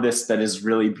out of this that is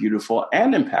really beautiful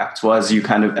and impactful,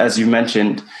 as you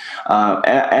mentioned.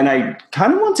 And I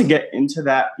kind of want to get into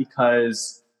that,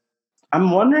 because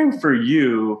I'm wondering for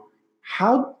you,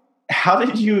 how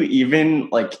did you even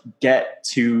like get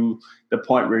to the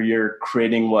point where you're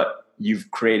creating what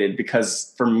you've created?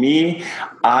 Because for me,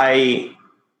 I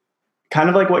kind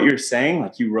of like what you're saying,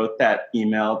 like you wrote that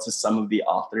email to some of the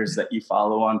authors that you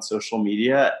follow on social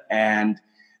media, and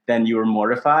then you were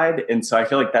mortified. And so I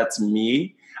feel like that's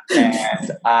me.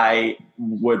 And I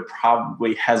would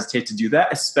probably hesitate to do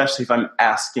that, especially if I'm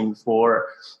asking for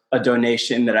a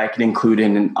donation that I can include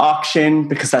in an auction?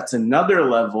 Because that's another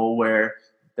level where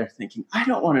they're thinking, I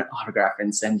don't want an autograph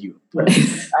and send you a book.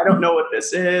 I don't know what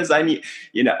this is. I need,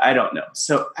 I don't know.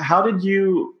 So how did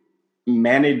you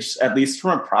manage, at least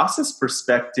from a process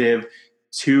perspective,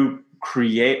 to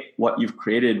create what you've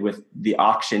created with the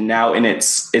auction now in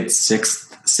its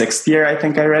sixth year, I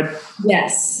think I read?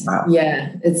 Yes. Wow.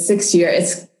 Yeah. It's 6th year.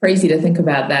 It's crazy to think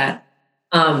about that.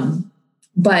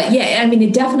 But yeah, I mean,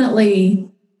 it definitely,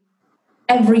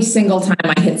 every single time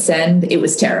I hit send, it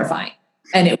was terrifying.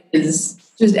 And it was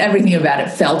just, everything about it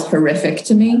felt horrific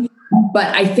to me. But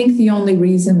I think the only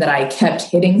reason that I kept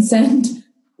hitting send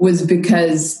was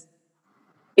because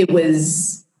it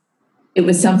was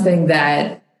something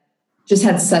that just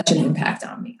had such an impact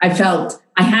on me. I felt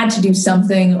I had to do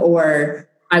something or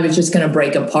I was just going to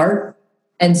break apart.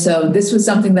 And so this was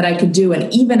something that I could do.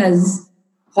 And even as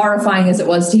horrifying as it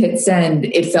was to hit send,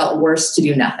 it felt worse to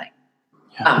do nothing.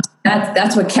 Yeah.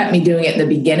 That's what kept me doing it in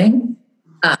the beginning.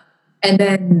 And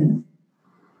then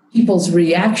people's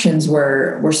reactions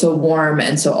were so warm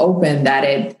and so open that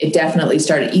it definitely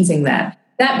started easing that.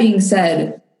 That being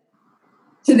said,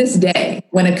 to this day,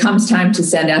 when it comes time to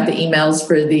send out the emails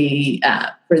for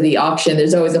the auction,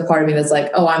 there's always a part of me that's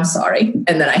like, "Oh, I'm sorry,"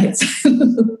 and then I hit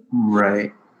send.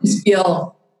 Right. Because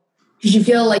you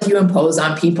feel like you impose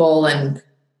on people and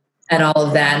all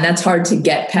of that, and that's hard to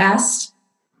get past.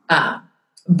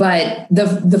 But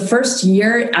the first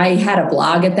year, I had a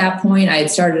blog at that point. I had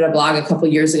started a blog a couple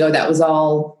years ago that was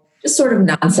all just sort of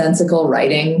nonsensical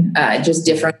writing, just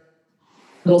different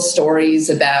little stories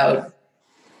about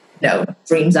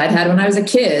dreams I'd had when I was a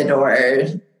kid, or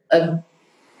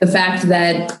the fact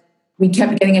that we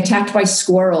kept getting attacked by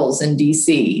squirrels in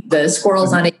DC. The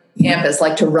squirrels on campus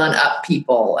like to run up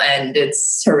people, and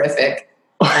it's horrific.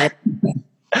 I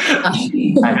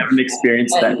haven't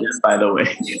experienced that yet, by the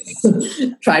way.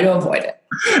 Try to avoid it.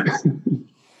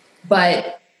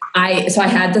 But I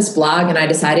had this blog and I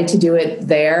decided to do it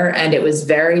there. And it was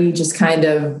very just kind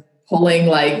of pulling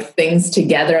like things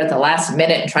together at the last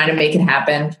minute and trying to make it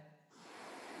happen.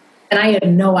 And I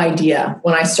had no idea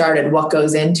when I started what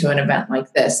goes into an event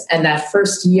like this. And that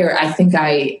first year, I think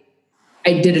I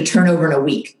did a turnover in a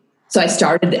week. So I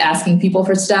started asking people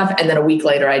for stuff. And then a week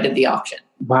later, I did the auction.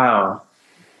 Wow.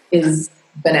 Is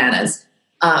bananas.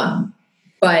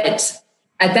 But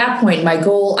at that point, my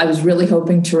goal, I was really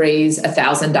hoping to raise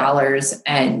 $1,000,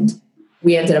 and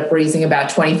we ended up raising about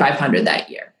 $2,500 that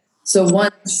year. So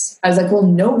once I was like, well,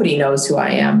 nobody knows who I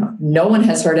am. No one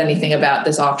has heard anything about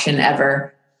this auction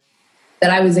ever.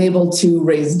 That I was able to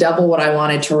raise double what I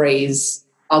wanted to raise.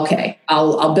 Okay,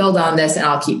 I'll build on this and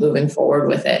I'll keep moving forward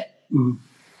with it. Mm.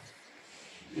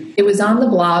 It was on the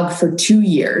blog for 2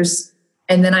 years,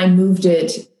 and then I moved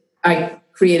it. I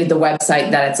created the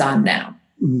website that it's on now.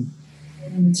 Mm.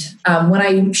 And when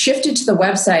I shifted to the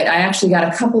website, I actually got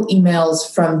a couple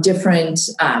emails from different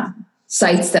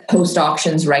sites that host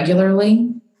auctions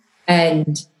regularly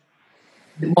and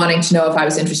wanting to know if I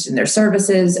was interested in their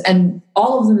services. And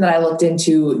all of them that I looked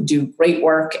into do great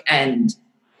work and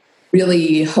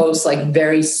really host like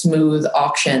very smooth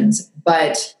auctions.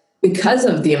 But because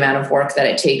of the amount of work that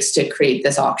it takes to create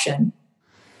this auction,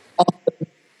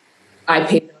 I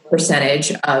paid a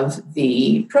percentage of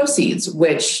the proceeds,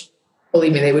 which,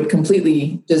 believe me, they would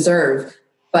completely deserve.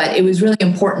 But it was really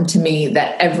important to me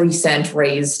that every cent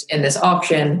raised in this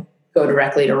auction go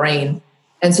directly to RAINN.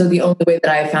 And so the only way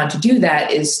that I found to do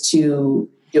that is to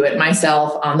do it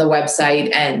myself on the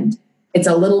website. And it's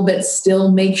a little bit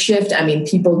still makeshift. I mean,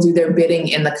 people do their bidding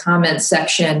in the comments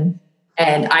section,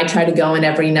 and I try to go in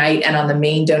every night and on the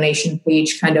main donation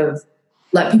page kind of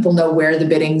let people know where the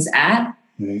bidding's at.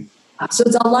 Mm-hmm. So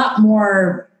it's a lot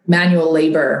more manual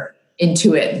labor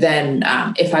into it than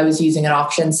if I was using an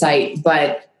auction site,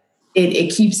 but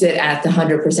it keeps it at the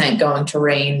 100% going to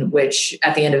RAINN, which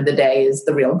at the end of the day is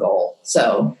the real goal.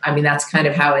 So, I mean, that's kind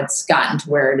of how it's gotten to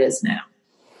where it is now.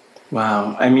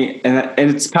 Wow. I mean, and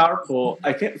it's powerful.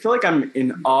 I feel like I'm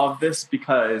in awe of this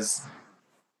because,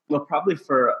 well, probably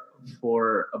for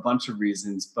a bunch of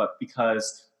reasons, but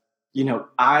because,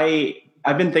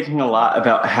 I've been thinking a lot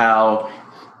about how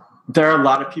there are a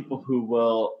lot of people who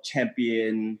will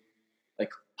champion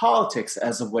politics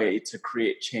as a way to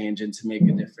create change and to make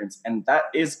a difference. And that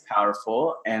is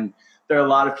powerful. And there are a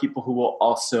lot of people who will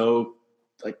also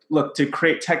look to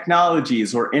create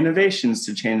technologies or innovations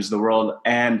to change the world.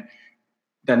 And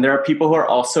then there are people who are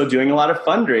also doing a lot of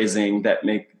fundraising that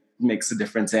makes a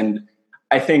difference. And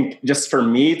I think just for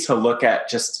me to look at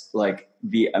just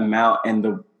the amount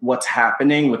and what's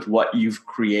happening with what you've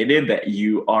created, that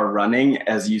you are running,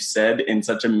 as you said, in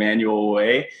such a manual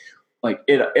way, like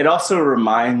it also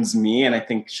reminds me, and I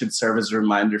think should serve as a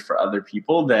reminder for other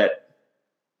people, that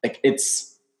like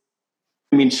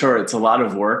sure, it's a lot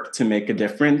of work to make a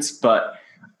difference, but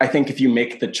I think if you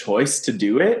make the choice to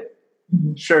do it,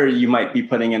 sure, you might be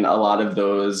putting in a lot of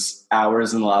those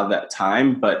hours and a lot of that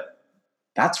time, but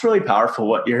that's really powerful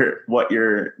what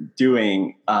you're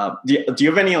doing. Do you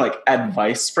have any like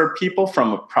advice for people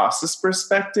from a process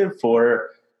perspective for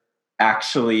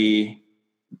actually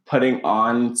putting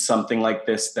on something like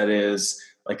this that is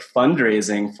like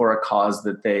fundraising for a cause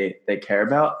that they care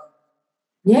about?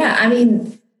 Yeah, I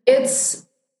mean, it's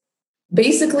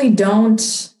basically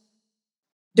don't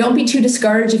be too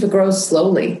discouraged if it grows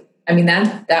slowly. I mean,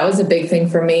 that was a big thing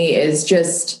for me, is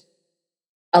just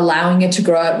allowing it to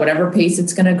grow at whatever pace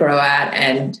it's going to grow at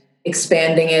and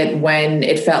expanding it when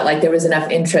it felt like there was enough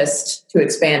interest to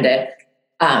expand it.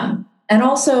 And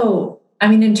also, I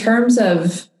mean, in terms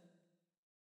of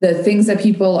the things that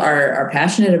people are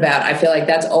passionate about, I feel like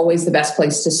that's always the best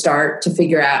place to start, to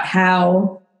figure out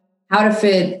how to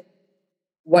fit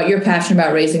what you're passionate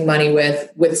about raising money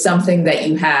with something that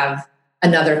you have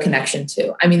another connection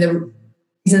to. I mean, the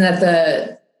reason that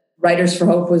the Writers for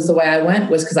Hope was the way I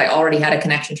went was because I already had a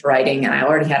connection to writing and I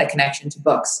already had a connection to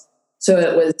books. So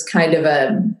it was kind of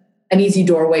an easy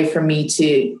doorway for me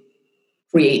to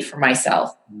create for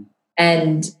myself.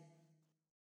 And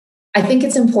I think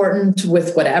it's important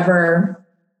with whatever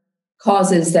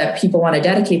causes that people want to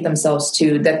dedicate themselves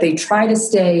to, that they try to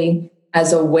stay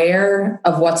as aware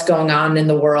of what's going on in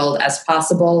the world as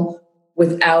possible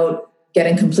without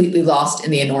getting completely lost in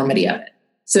the enormity of it.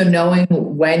 So knowing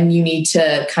when you need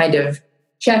to kind of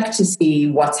check to see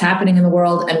what's happening in the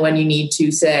world and when you need to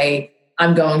say,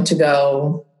 I'm going to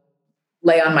go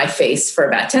lay on my face for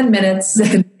about 10 minutes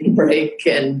and break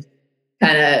and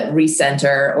kind of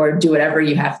recenter or do whatever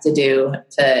you have to do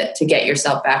to get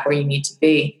yourself back where you need to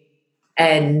be.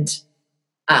 And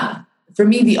for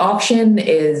me, the auction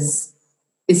is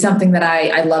something that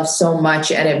I love so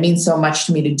much, and it means so much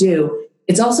to me to do.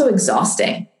 It's also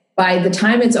exhausting. By the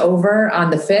time it's over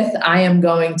on the 5th, I am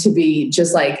going to be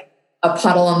just like a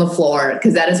puddle on the floor,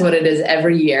 because that is what it is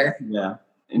every year. Yeah.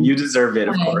 And you deserve it,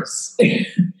 of course.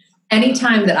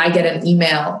 Anytime that I get an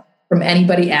email from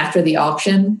anybody after the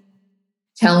auction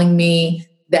telling me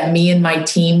that me and my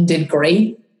team did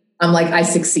great, I'm like, I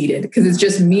succeeded, because it's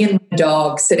just me and my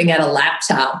dog sitting at a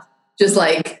laptop, just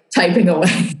like typing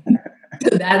away.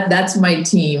 That's my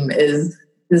team, is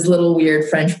this little weird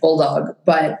French bulldog.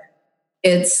 But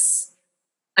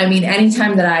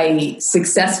anytime that I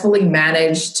successfully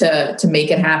manage to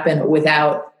make it happen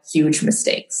without huge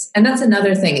mistakes. And that's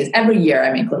another thing, is every year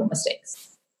I make little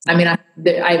mistakes. I mean,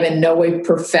 I've in no way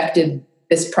perfected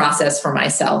this process for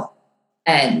myself,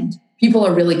 and people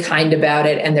are really kind about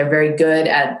it, and they're very good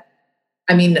at,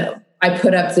 I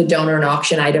put up the donor and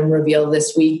auction item reveal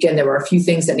this week, and there were a few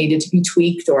things that needed to be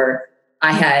tweaked, or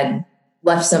I had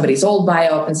left somebody's old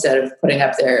bio up instead of putting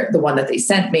up the one that they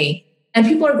sent me. And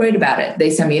people are great about it. They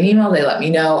send me an email, they let me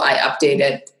know, I update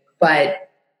it.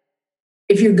 But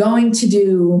if you're going to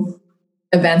do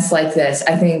events like this,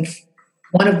 I think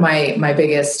one of my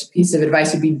biggest piece of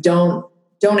advice would be don't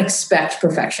expect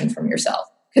perfection from yourself,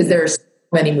 because there's so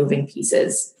many moving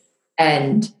pieces,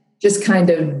 and just kind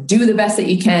of do the best that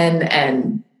you can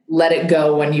and let it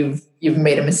go when you've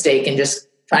made a mistake, and just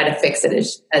try to fix it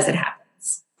as it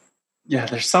happens. Yeah,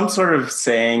 there's some sort of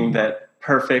saying that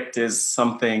perfect is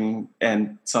something,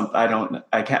 and I don't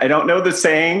know the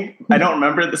saying. I don't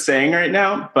remember the saying right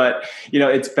now, but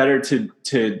it's better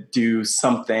to do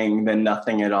something than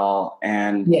nothing at all.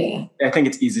 And yeah. I think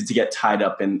it's easy to get tied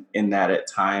up in that at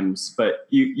times. But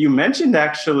you mentioned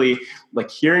actually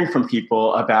like hearing from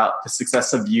people about the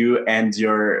success of you and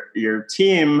your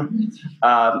team.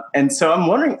 And so I'm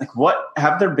wondering, like,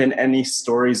 have there been any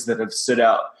stories that have stood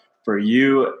out for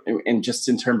you, and just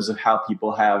in terms of how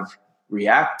people have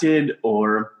reacted,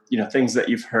 or things that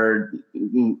you've heard,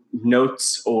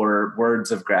 notes or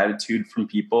words of gratitude from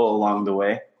people along the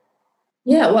way?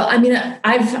 Yeah, well,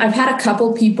 I've had a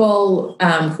couple people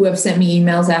who have sent me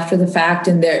emails after the fact,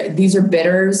 and these are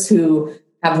bidders who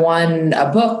have won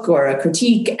a book or a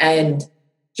critique, and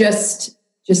just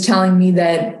telling me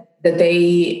that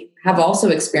they have also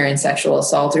experienced sexual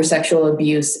assault or sexual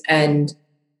abuse, and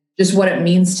just what it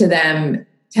means to them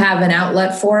to have an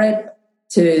outlet for it,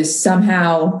 to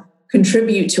somehow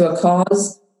contribute to a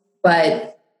cause,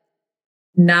 but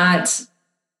not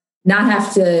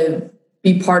have to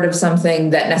be part of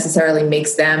something that necessarily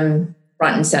makes them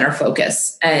front and center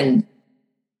focus, and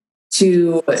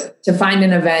to find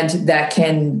an event that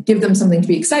can give them something to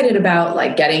be excited about,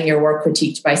 like getting your work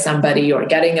critiqued by somebody or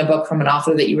getting a book from an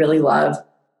author that you really love.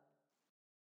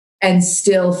 and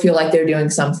still feel like they're doing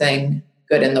something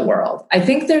good in the world. I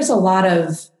think there's a lot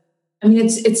of,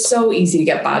 it's so easy to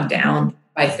get bogged down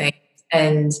by things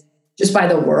and just by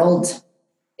the world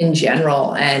in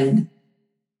general. And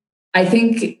I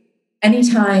think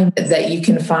anytime that you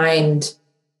can find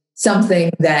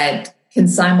something that can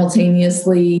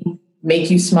simultaneously make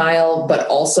you smile, but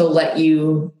also let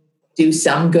you do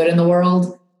some good in the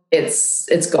world,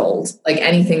 it's gold. Like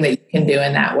anything that you can do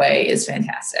in that way is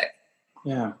fantastic.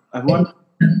 Yeah.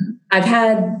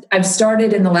 I've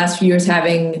started in the last few years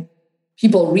having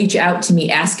people reach out to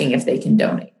me asking if they can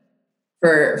donate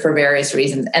for various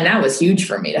reasons. And that was huge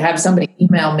for me to have somebody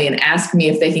email me and ask me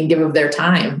if they can give of their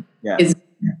time is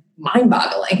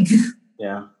mind-boggling.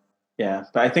 Yeah. Yeah.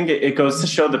 But I think it goes to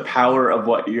show the power of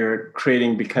what you're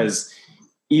creating, because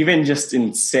even just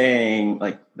in saying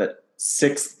like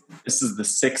this is the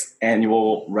 6th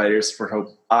annual Writers for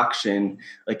Hope auction,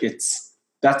 like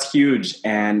that's huge.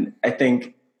 And I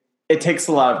think it takes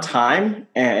a lot of time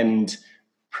and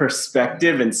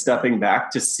perspective and stepping back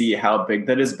to see how big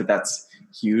that is, but that's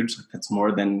huge. That's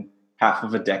more than half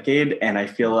of a decade. And I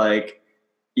feel like,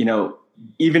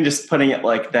 even just putting it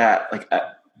like that, like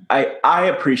I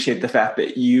appreciate the fact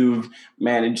that you've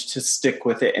managed to stick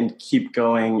with it and keep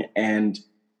going. And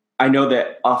I know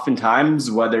that oftentimes,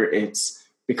 whether it's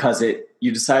because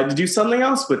you decide to do something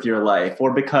else with your life,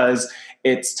 or because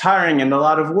it's tiring and a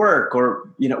lot of work, or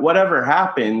whatever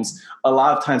happens, a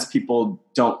lot of times people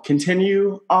don't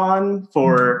continue on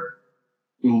for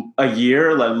a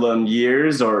year, let alone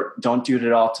years, or don't do it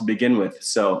at all to begin with.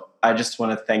 So I just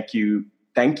want to thank you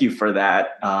for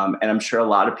that. And I'm sure a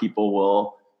lot of people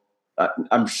will.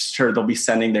 I'm sure they'll be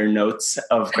sending their notes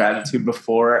of gratitude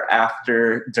before,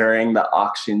 after, during the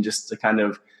auction, just to kind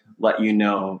of let you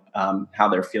know how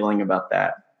they're feeling about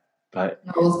that. But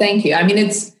well, thank you.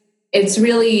 It's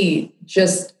really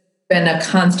just been a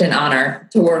constant honor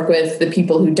to work with the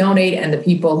people who donate and the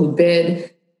people who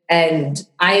bid. And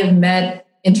I have met,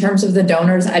 in terms of the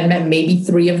donors, I've met maybe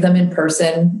 3 of them in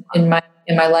person in my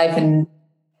life, and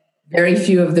very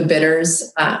few of the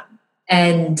bidders.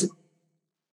 And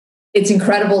it's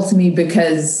incredible to me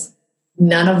because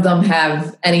none of them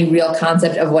have any real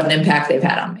concept of what an impact they've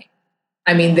had on me.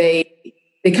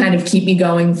 They kind of keep me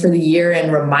going for the year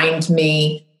and remind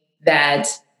me that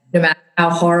no matter how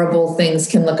horrible things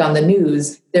can look on the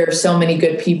news, there are so many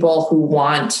good people who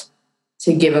want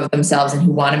to give of themselves and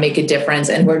who want to make a difference,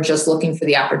 and we're just looking for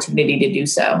the opportunity to do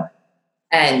so.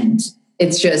 And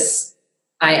it's just,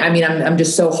 I'm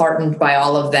just so heartened by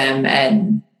all of them,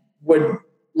 and would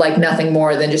like nothing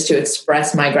more than just to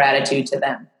express my gratitude to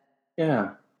them.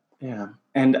 Yeah. Yeah.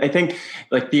 And I think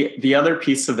like the other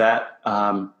piece of that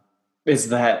is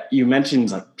that you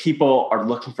mentioned like people are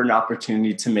looking for an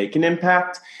opportunity to make an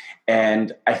impact.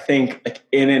 And I think like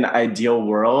in an ideal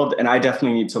world, and I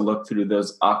definitely need to look through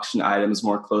those auction items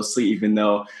more closely, even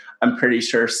though I'm pretty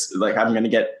sure like I'm going to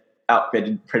get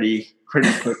outbidded pretty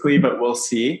quickly, but we'll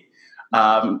see.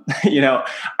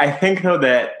 I think though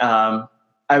that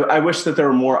I wish that there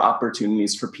were more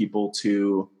opportunities for people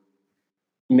to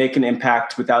make an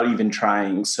impact without even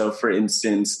trying. So for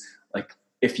instance, like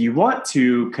if you want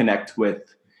to connect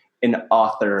with an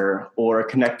author or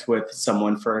connect with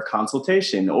someone for a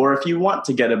consultation, or if you want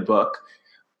to get a book,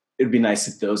 it'd be nice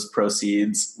if those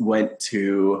proceeds went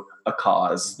to a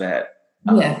cause that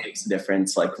makes a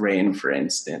difference, like RAINN, for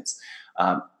instance.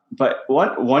 But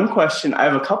one question, I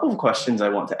have a couple of questions I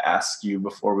want to ask you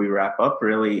before we wrap up,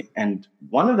 really. And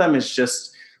one of them is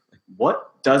just, what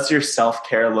does your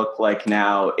self-care look like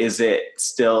now? Is it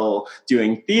still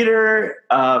doing theater?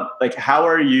 Like, how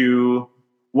are you?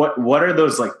 What are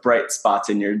those like bright spots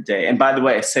in your day? And by the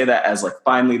way, I say that as like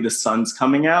finally the sun's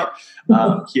coming out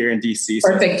here in DC.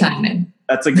 Perfect timing.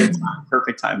 That's a good time.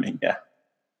 Perfect timing. Yeah.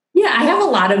 Yeah, I have a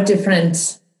lot of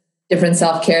different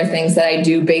self-care things that I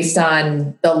do based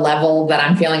on the level that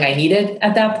I'm feeling I need it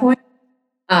at that point.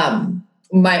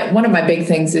 One of my big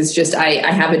things is just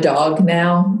I have a dog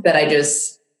now that I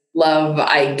just love.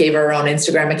 I gave her own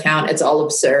Instagram account. It's all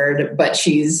absurd, but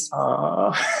she's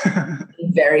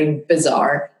very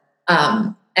bizarre.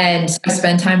 And I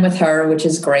spend time with her, which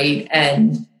is great,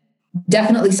 and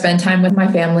definitely spend time with my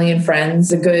family and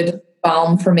friends. A good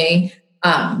balm for me.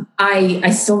 I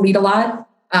still read a lot.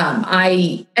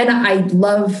 I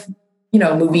love,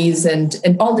 movies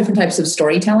and all different types of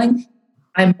storytelling.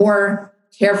 I'm more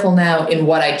careful now in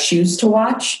what I choose to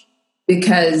watch,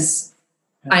 because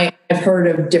I've heard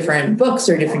of different books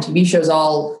or different TV shows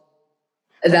all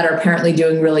that are apparently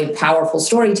doing really powerful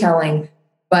storytelling.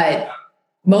 But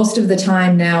most of the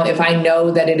time now, if I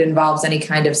know that it involves any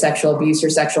kind of sexual abuse or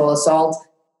sexual assault,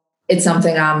 it's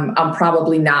something I'm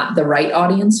probably not the right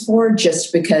audience for,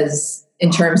 just because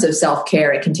in terms of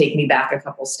self-care, it can take me back a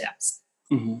couple steps.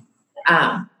 Mm-hmm.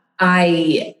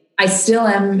 I still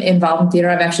am involved in theater.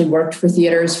 I've actually worked for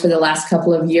theaters for the last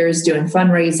couple of years doing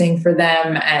fundraising for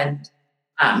them and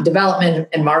development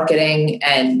and marketing.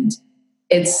 And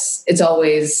it's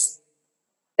always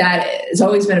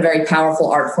been a very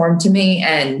powerful art form to me.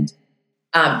 And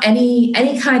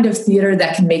any kind of theater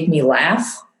that can make me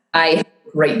laugh, I have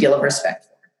a great deal of respect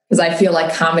for, because I feel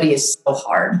like comedy is so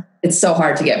hard. It's so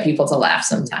hard to get people to laugh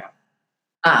sometimes.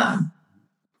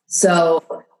 So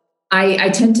I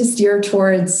tend to steer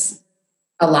towards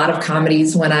a lot of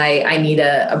comedies when I need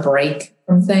a break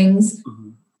from things. Mm-hmm.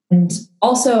 And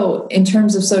also in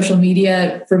terms of social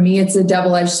media, for me, it's a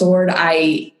double-edged sword.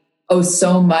 I owe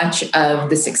so much of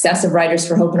the success of Writers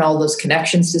for Hope and all those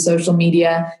connections to social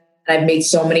media. And I've made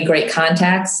so many great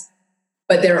contacts,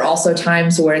 but there are also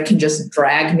times where it can just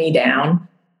drag me down.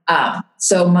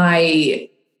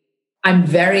 I'm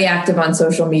very active on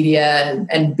social media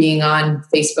and being on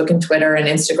Facebook and Twitter and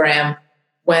Instagram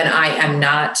when I'm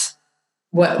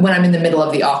in the middle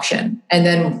of the auction. And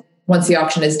then once the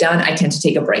auction is done, I tend to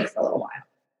take a break for a little while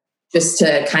just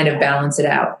to kind of balance it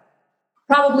out.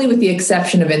 Probably with the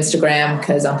exception of Instagram,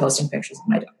 because I'm posting pictures of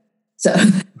my dog. So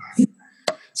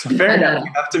fair enough.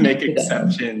 You have to make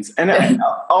exceptions. And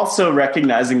also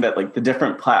recognizing that like the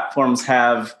different platforms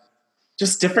have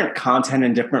just different content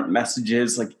and different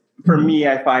messages. Like for me,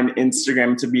 I find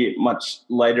Instagram to be much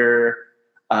lighter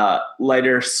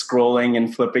scrolling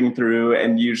and flipping through.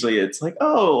 And usually it's like,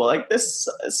 oh, like this,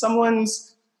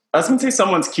 I was going to say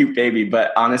someone's cute baby,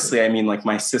 but honestly, I mean like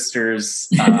my sister's,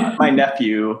 my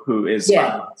nephew who is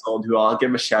 5 months old, who I'll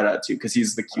give a shout out to because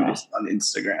he's the cutest on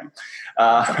Instagram.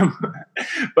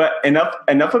 But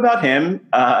enough about him.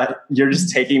 You're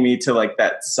just taking me to like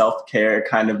that self-care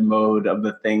kind of mode of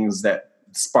the things that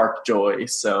spark joy.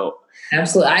 So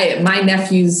absolutely. My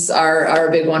nephews are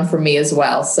a big one for me as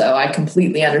well. So I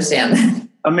completely understand that.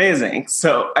 Amazing.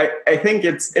 So I think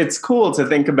it's cool to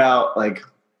think about like,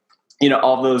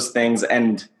 all those things.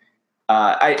 And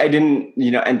I didn't,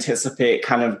 anticipate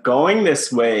kind of going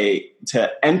this way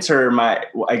to enter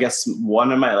I guess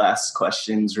one of my last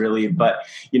questions really, but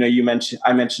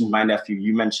I mentioned my nephew,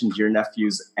 you mentioned your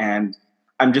nephews, and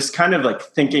I'm just kind of like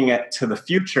thinking it to the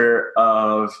future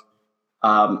of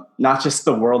not just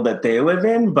the world that they live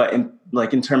in, but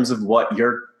in terms of what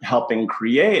you're helping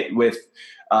create with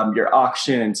your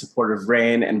auction and support of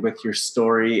RAINN and with your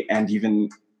story and even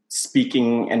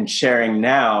speaking and sharing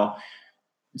now.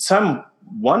 So I'm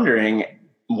wondering,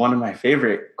 one of my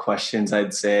favorite questions,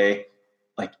 I'd say,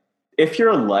 like, if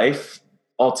your life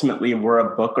ultimately were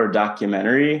a book or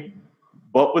documentary,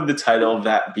 what would the title of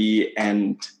that be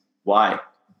and why?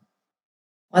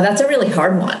 Well, that's a really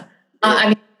hard one.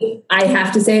 I mean, I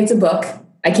have to say it's a book.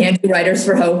 I can't do Writers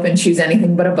for Hope and choose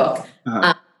anything but a book.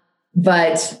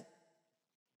 But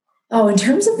in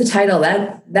terms of the title,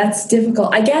 that's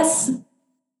difficult, I guess.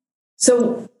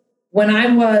 So when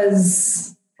I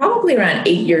was probably around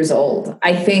 8 years old,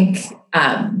 I think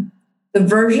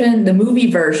the movie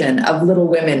version of Little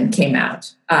Women came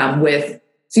out with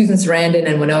Susan Sarandon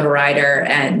and Winona Ryder.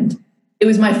 And it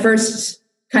was my first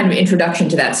kind of introduction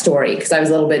to that story because I was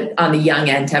a little bit on the young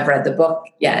end to have read the book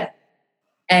yet.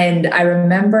 And I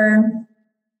remember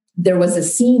there was a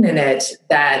scene in it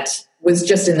that was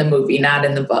just in the movie, not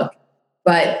in the book.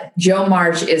 But Jo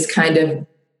March is kind of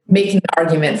making an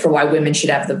argument for why women should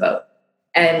have the vote.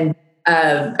 And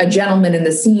a gentleman in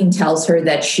the scene tells her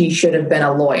that she should have been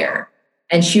a lawyer.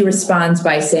 And she responds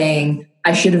by saying,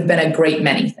 I should have been a great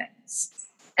many things.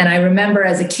 And I remember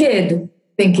as a kid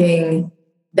thinking,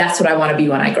 that's what I want to be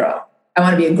when I grow up. I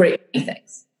want to be a great many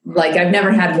things. Like I've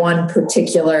never had one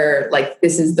particular, like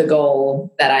this is the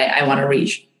goal that I want to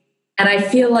reach. And I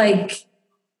feel like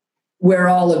we're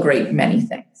all a great many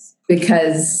things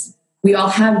because we all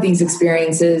have these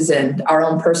experiences and our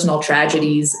own personal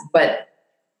tragedies, but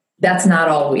that's not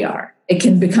all we are. It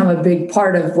can become a big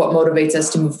part of what motivates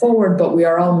us to move forward, but we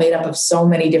are all made up of so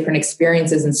many different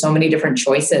experiences and so many different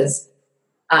choices.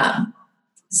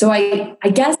 So I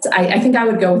guess I think I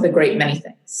would go with a great many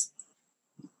things.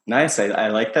 Nice. I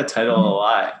like that title a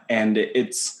lot. And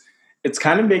it's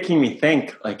kind of making me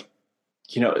think like,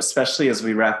 especially as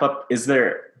we wrap up, is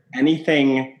there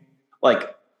anything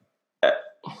like,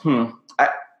 I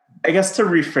guess to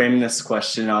reframe this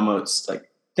question, almost like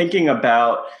thinking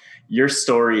about your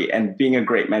story and being a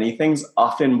great many things,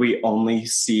 often we only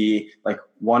see like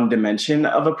one dimension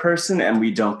of a person and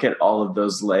we don't get all of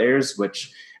those layers,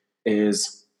 which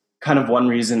is kind of one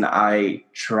reason I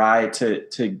try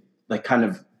to like kind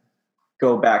of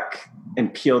go back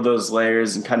and peel those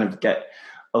layers and kind of get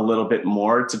a little bit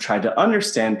more to try to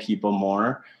understand people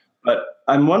more. But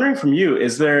I'm wondering from you,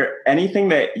 is there anything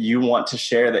that you want to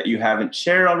share that you haven't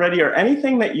shared already, or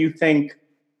anything that you think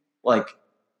like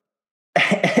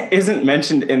isn't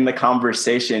mentioned in the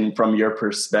conversation from your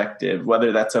perspective,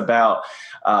 whether that's about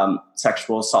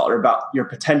sexual assault or about your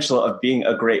potential of being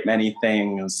a great many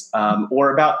things,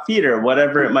 or about theater,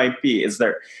 whatever it might be? Is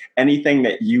there anything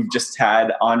that you've just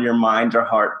had on your mind or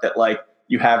heart that like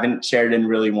you haven't shared and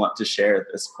really want to share at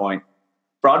this point?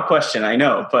 Broad question, I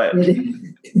know, but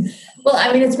well,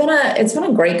 I mean, it's been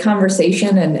a great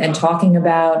conversation and talking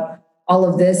about all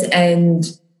of this, and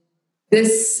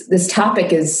this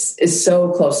topic is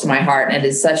so close to my heart, and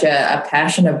is such a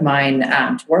passion of mine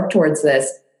to work towards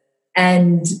this.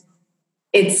 And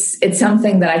it's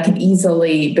something that I can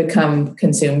easily become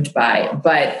consumed by.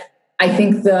 But I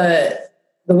think the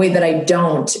way that I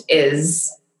don't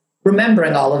is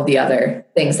remembering all of the other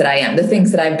things that I am, the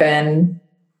things that I've been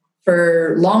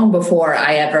for long before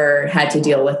I ever had to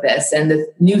deal with this, and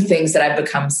the new things that I've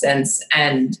become since.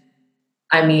 And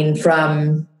I mean,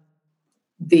 from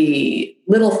the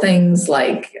little things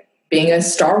like being a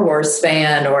Star Wars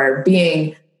fan, or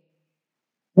being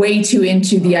way too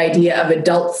into the idea of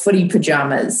adult footy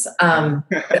pajamas, all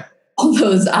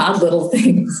those odd little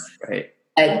things. Right.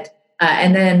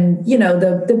 And then,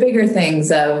 the bigger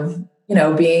things of,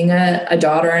 being a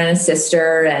daughter and a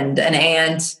sister and an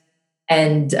aunt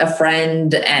and a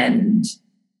friend, and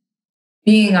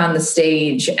being on the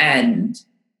stage and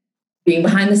being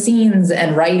behind the scenes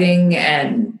and writing,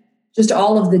 and just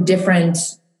all of the different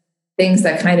things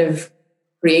that kind of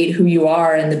create who you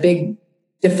are, and the big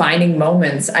defining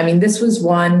moments. I mean, this was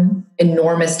one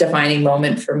enormous defining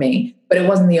moment for me, but it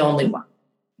wasn't the only one.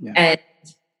 Yeah. And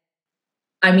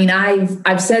I mean,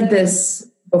 I've said this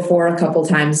before a couple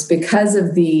times, because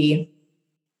of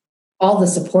all the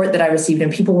support that I received,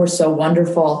 and people were so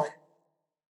wonderful.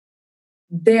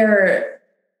 This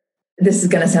is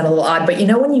going to sound a little odd, but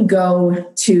when you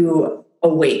go to a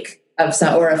wake of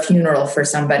or a funeral for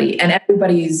somebody, and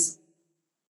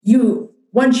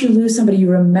once you lose somebody, you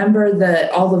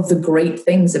remember all of the great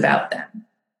things about them,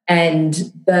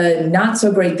 and the not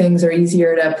so great things are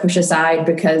easier to push aside,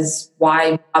 because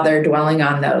why bother dwelling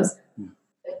on those?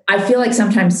 I feel like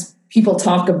sometimes people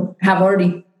have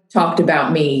already talked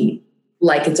about me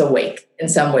like it's a wake in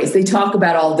some ways. They talk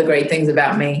about all the great things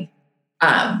about me,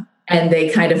 and they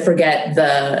kind of forget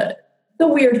the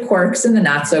weird quirks and the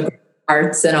not so great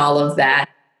parts and all of that.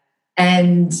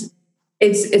 And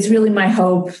it's really my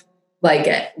hope, like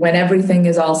when everything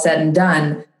is all said and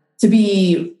done, to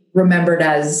be remembered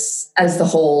as the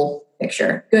whole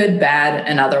picture, good, bad,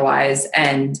 and otherwise.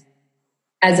 And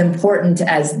as important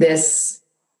as this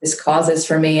cause is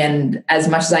for me, and as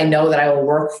much as I know that I will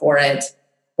work for it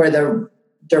for the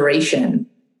duration,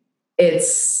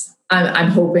 I'm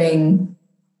hoping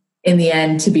in the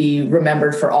end to be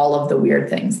remembered for all of the weird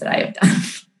things that I have done.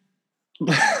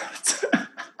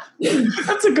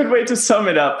 That's a good way to sum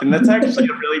it up. And that's actually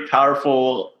a really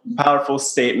powerful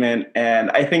statement.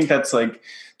 And I think that's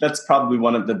probably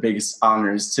one of the biggest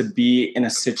honors, to be in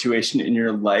a situation in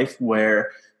your life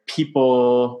where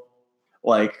people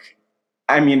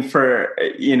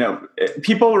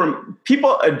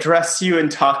people address you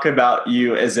and talk about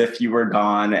you as if you were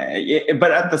gone,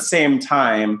 but at the same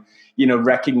time,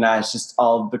 recognize just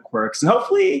all of the quirks. And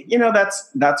hopefully,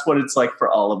 that's what it's like for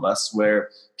all of us, where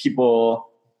people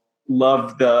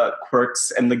love the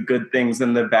quirks and the good things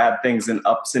and the bad things and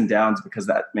ups and downs, because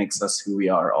that makes us who we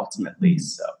are ultimately.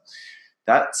 So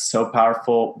that's so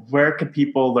powerful. Where could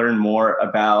people learn more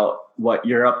about what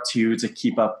you're up to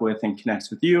keep up with and connect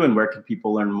with you? And where can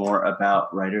people learn more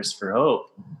about Writers for Hope?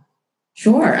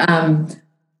 Sure.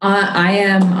 I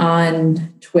am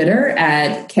on Twitter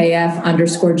at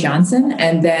KF_Johnson.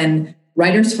 And then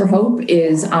Writers for Hope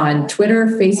is on Twitter,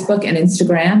 Facebook, and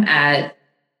Instagram at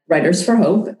Writers for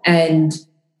Hope. And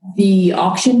the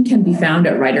auction can be found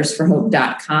at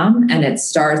writersforhope.com. And it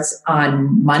starts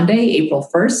on Monday, April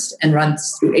 1st, and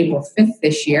runs through April 5th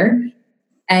this year.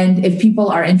 And if people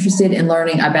are interested in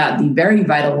learning about the very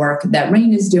vital work that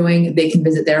RAINN is doing, they can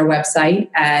visit their website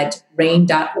at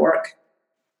rainn.org.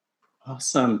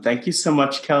 Awesome. Thank you so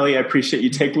much, Kelly. I appreciate you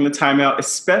taking the time out,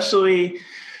 especially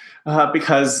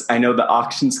because I know the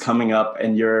auction's coming up,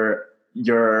 and you're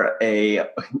a,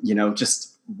 just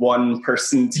one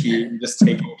person team, just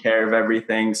taking care of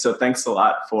everything. So thanks a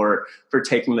lot for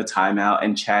taking the time out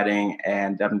and chatting.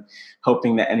 And I'm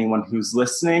hoping that anyone who's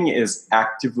listening is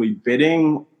actively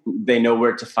bidding. They know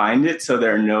where to find it, so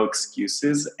there are no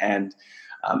excuses. And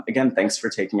again, thanks for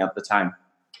taking out the time.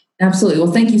 Absolutely.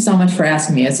 Well, thank you so much for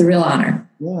asking me. It's a real honor.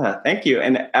 Yeah, thank you.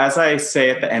 And as I say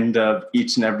at the end of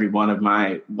each and every one of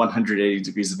my 180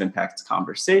 Degrees of Impact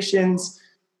conversations,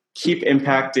 keep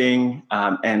impacting.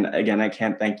 And again, I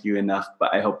can't thank you enough,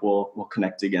 but I hope we'll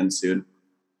connect again soon.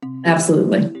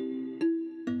 Absolutely.